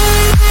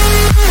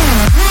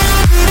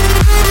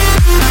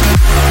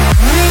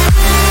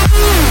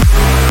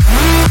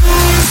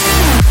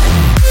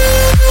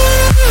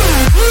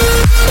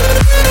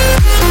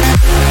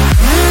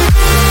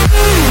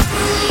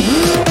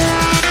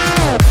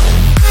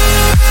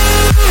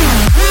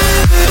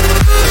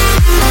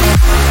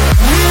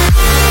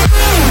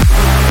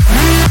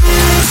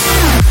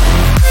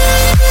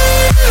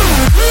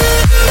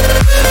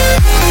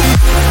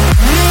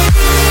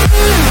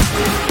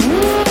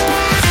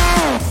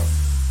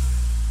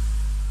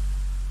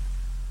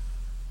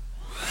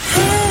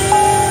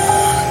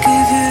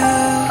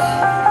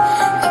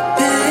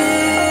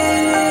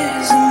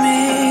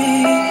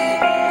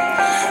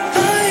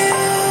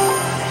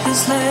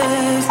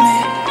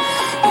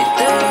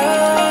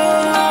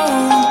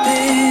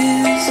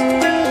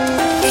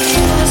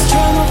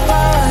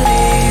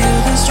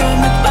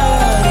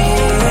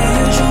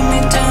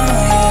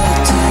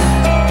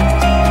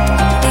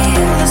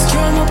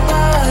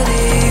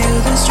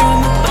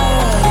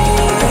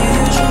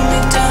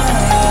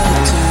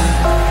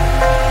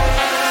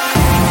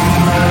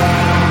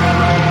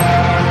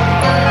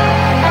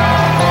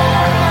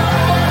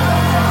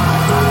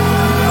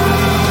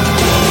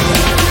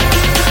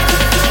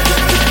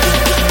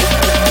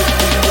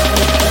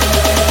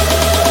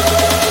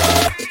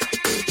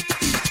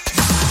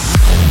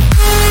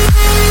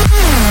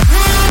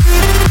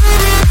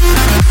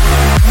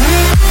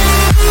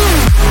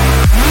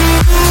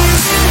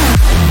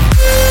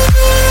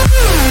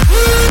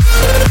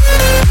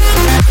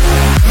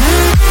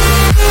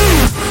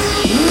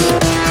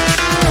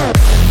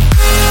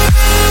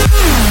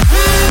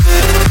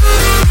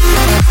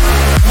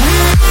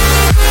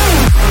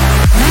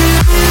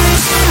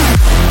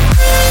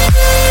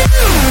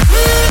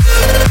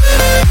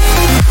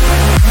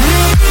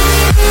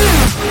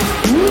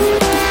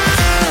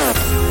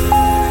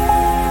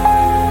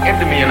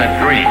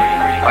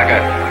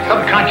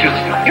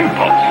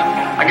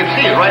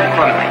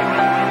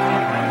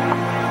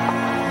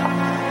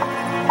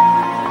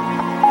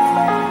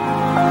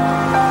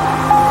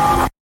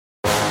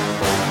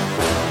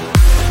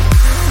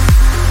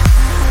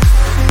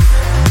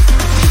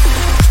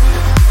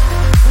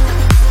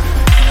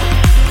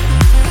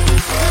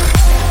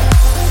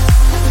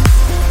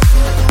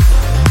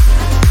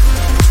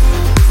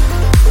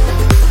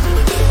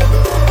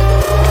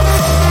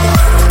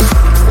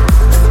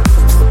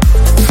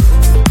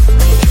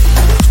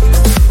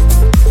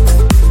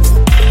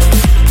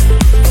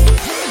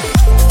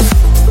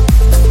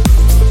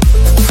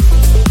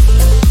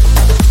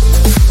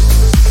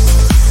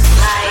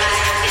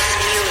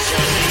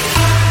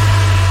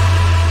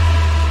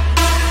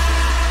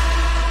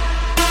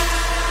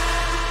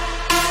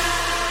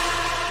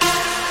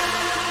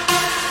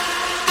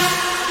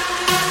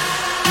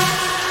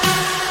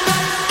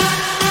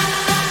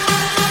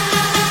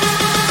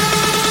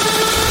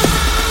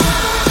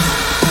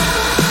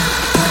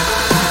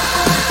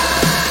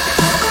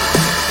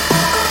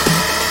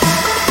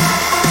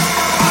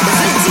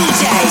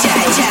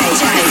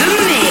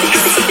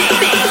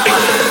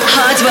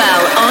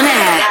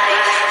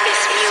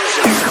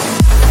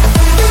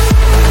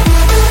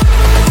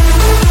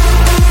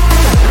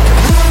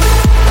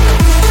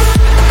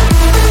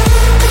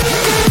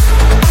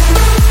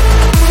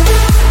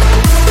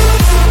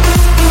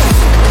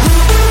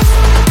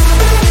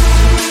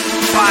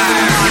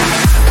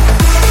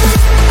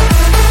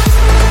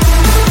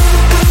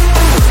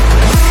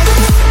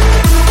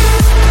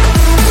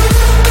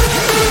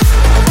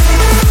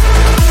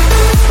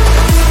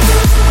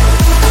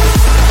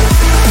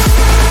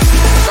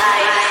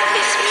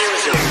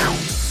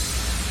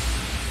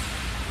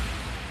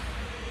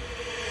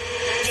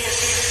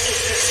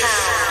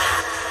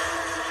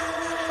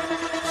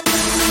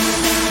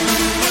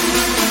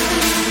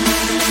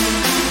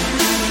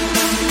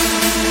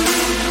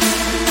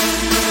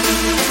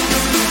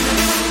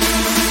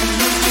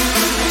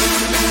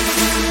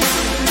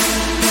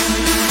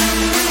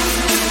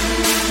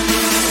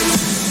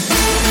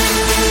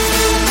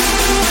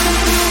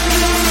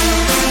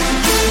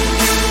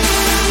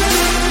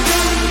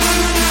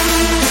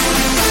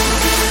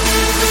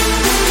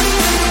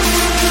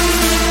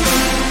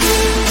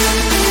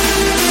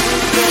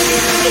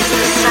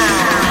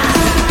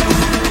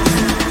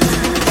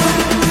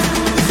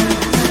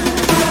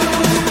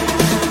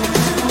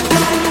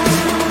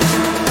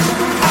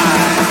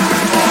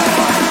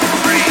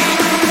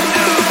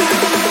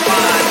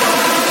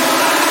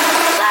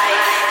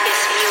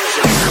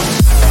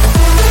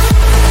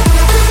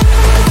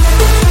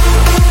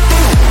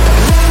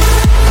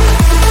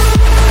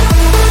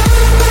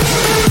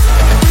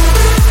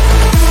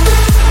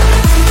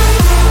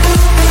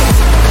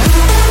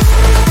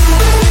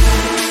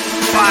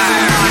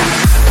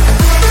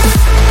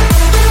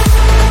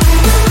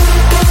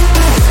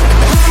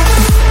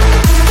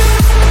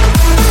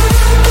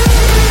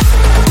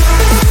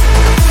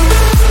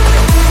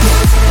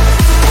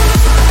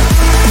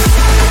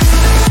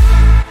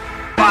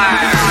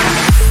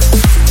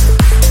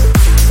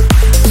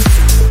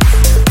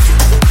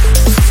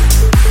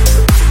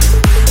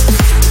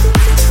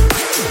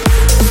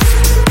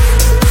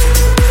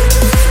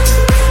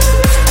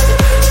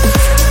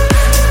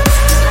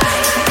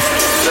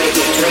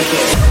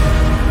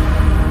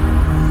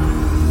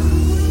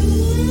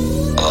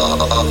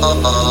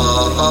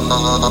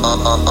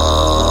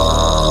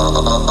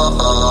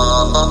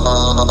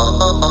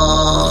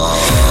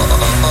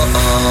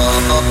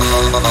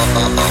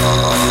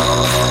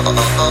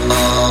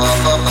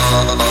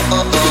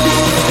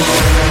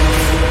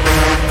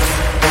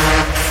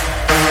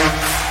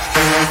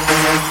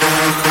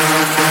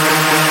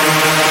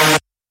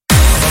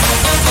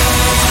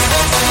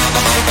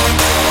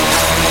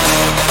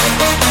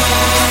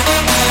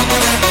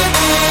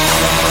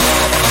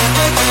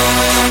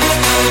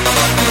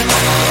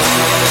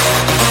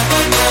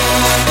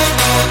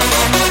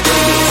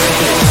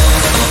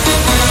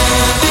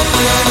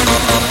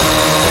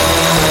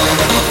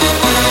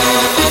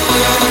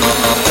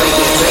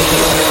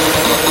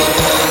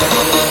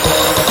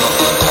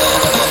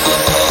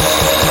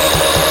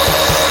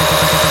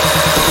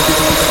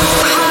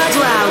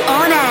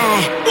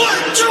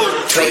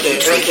 Drink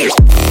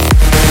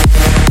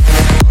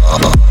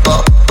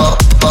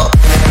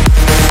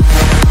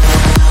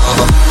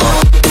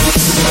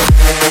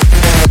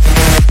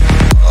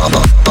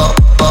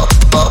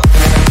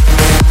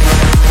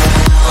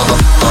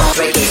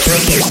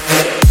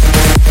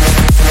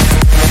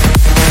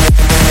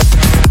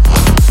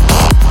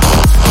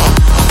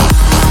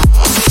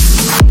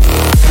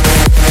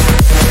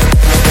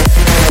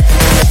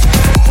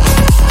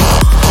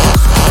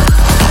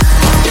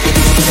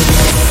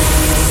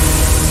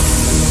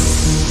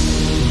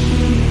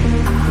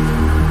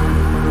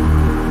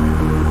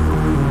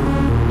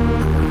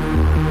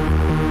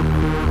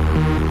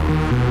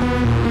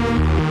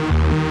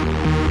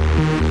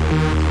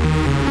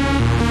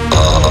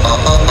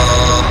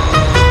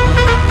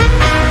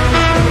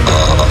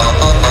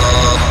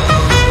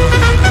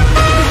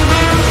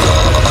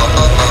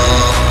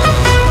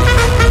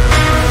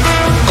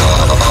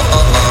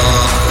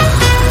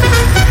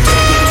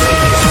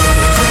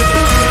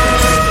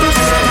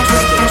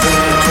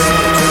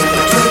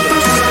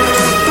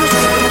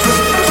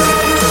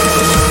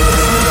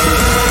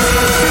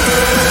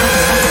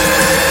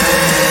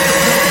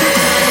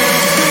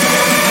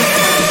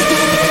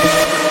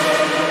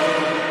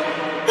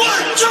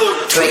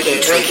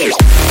it. Drink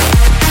it.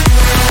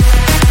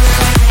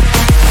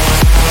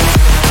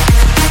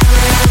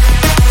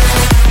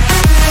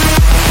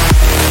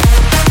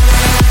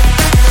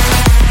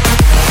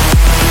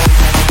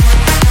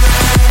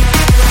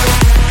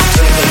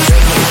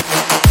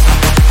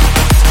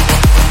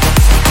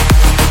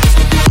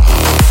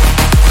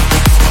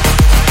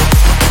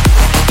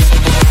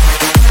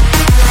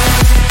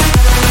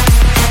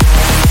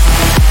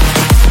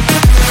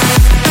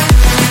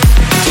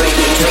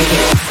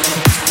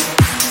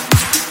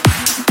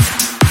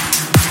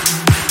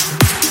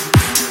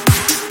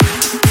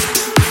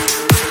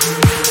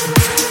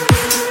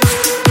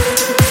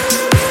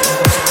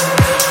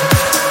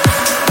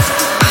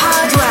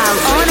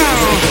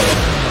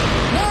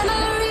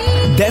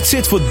 That's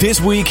it for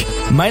this week.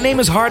 My name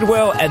is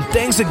Hardwell, and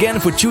thanks again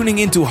for tuning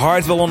in to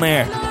Hardwell On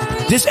Air.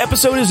 This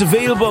episode is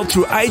available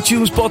through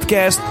iTunes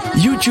Podcast,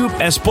 YouTube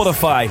and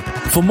Spotify.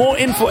 For more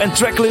info and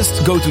track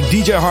lists, go to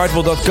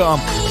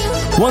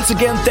djhardwell.com. Once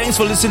again, thanks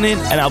for listening,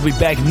 and I'll be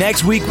back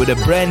next week with a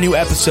brand new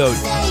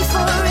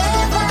episode.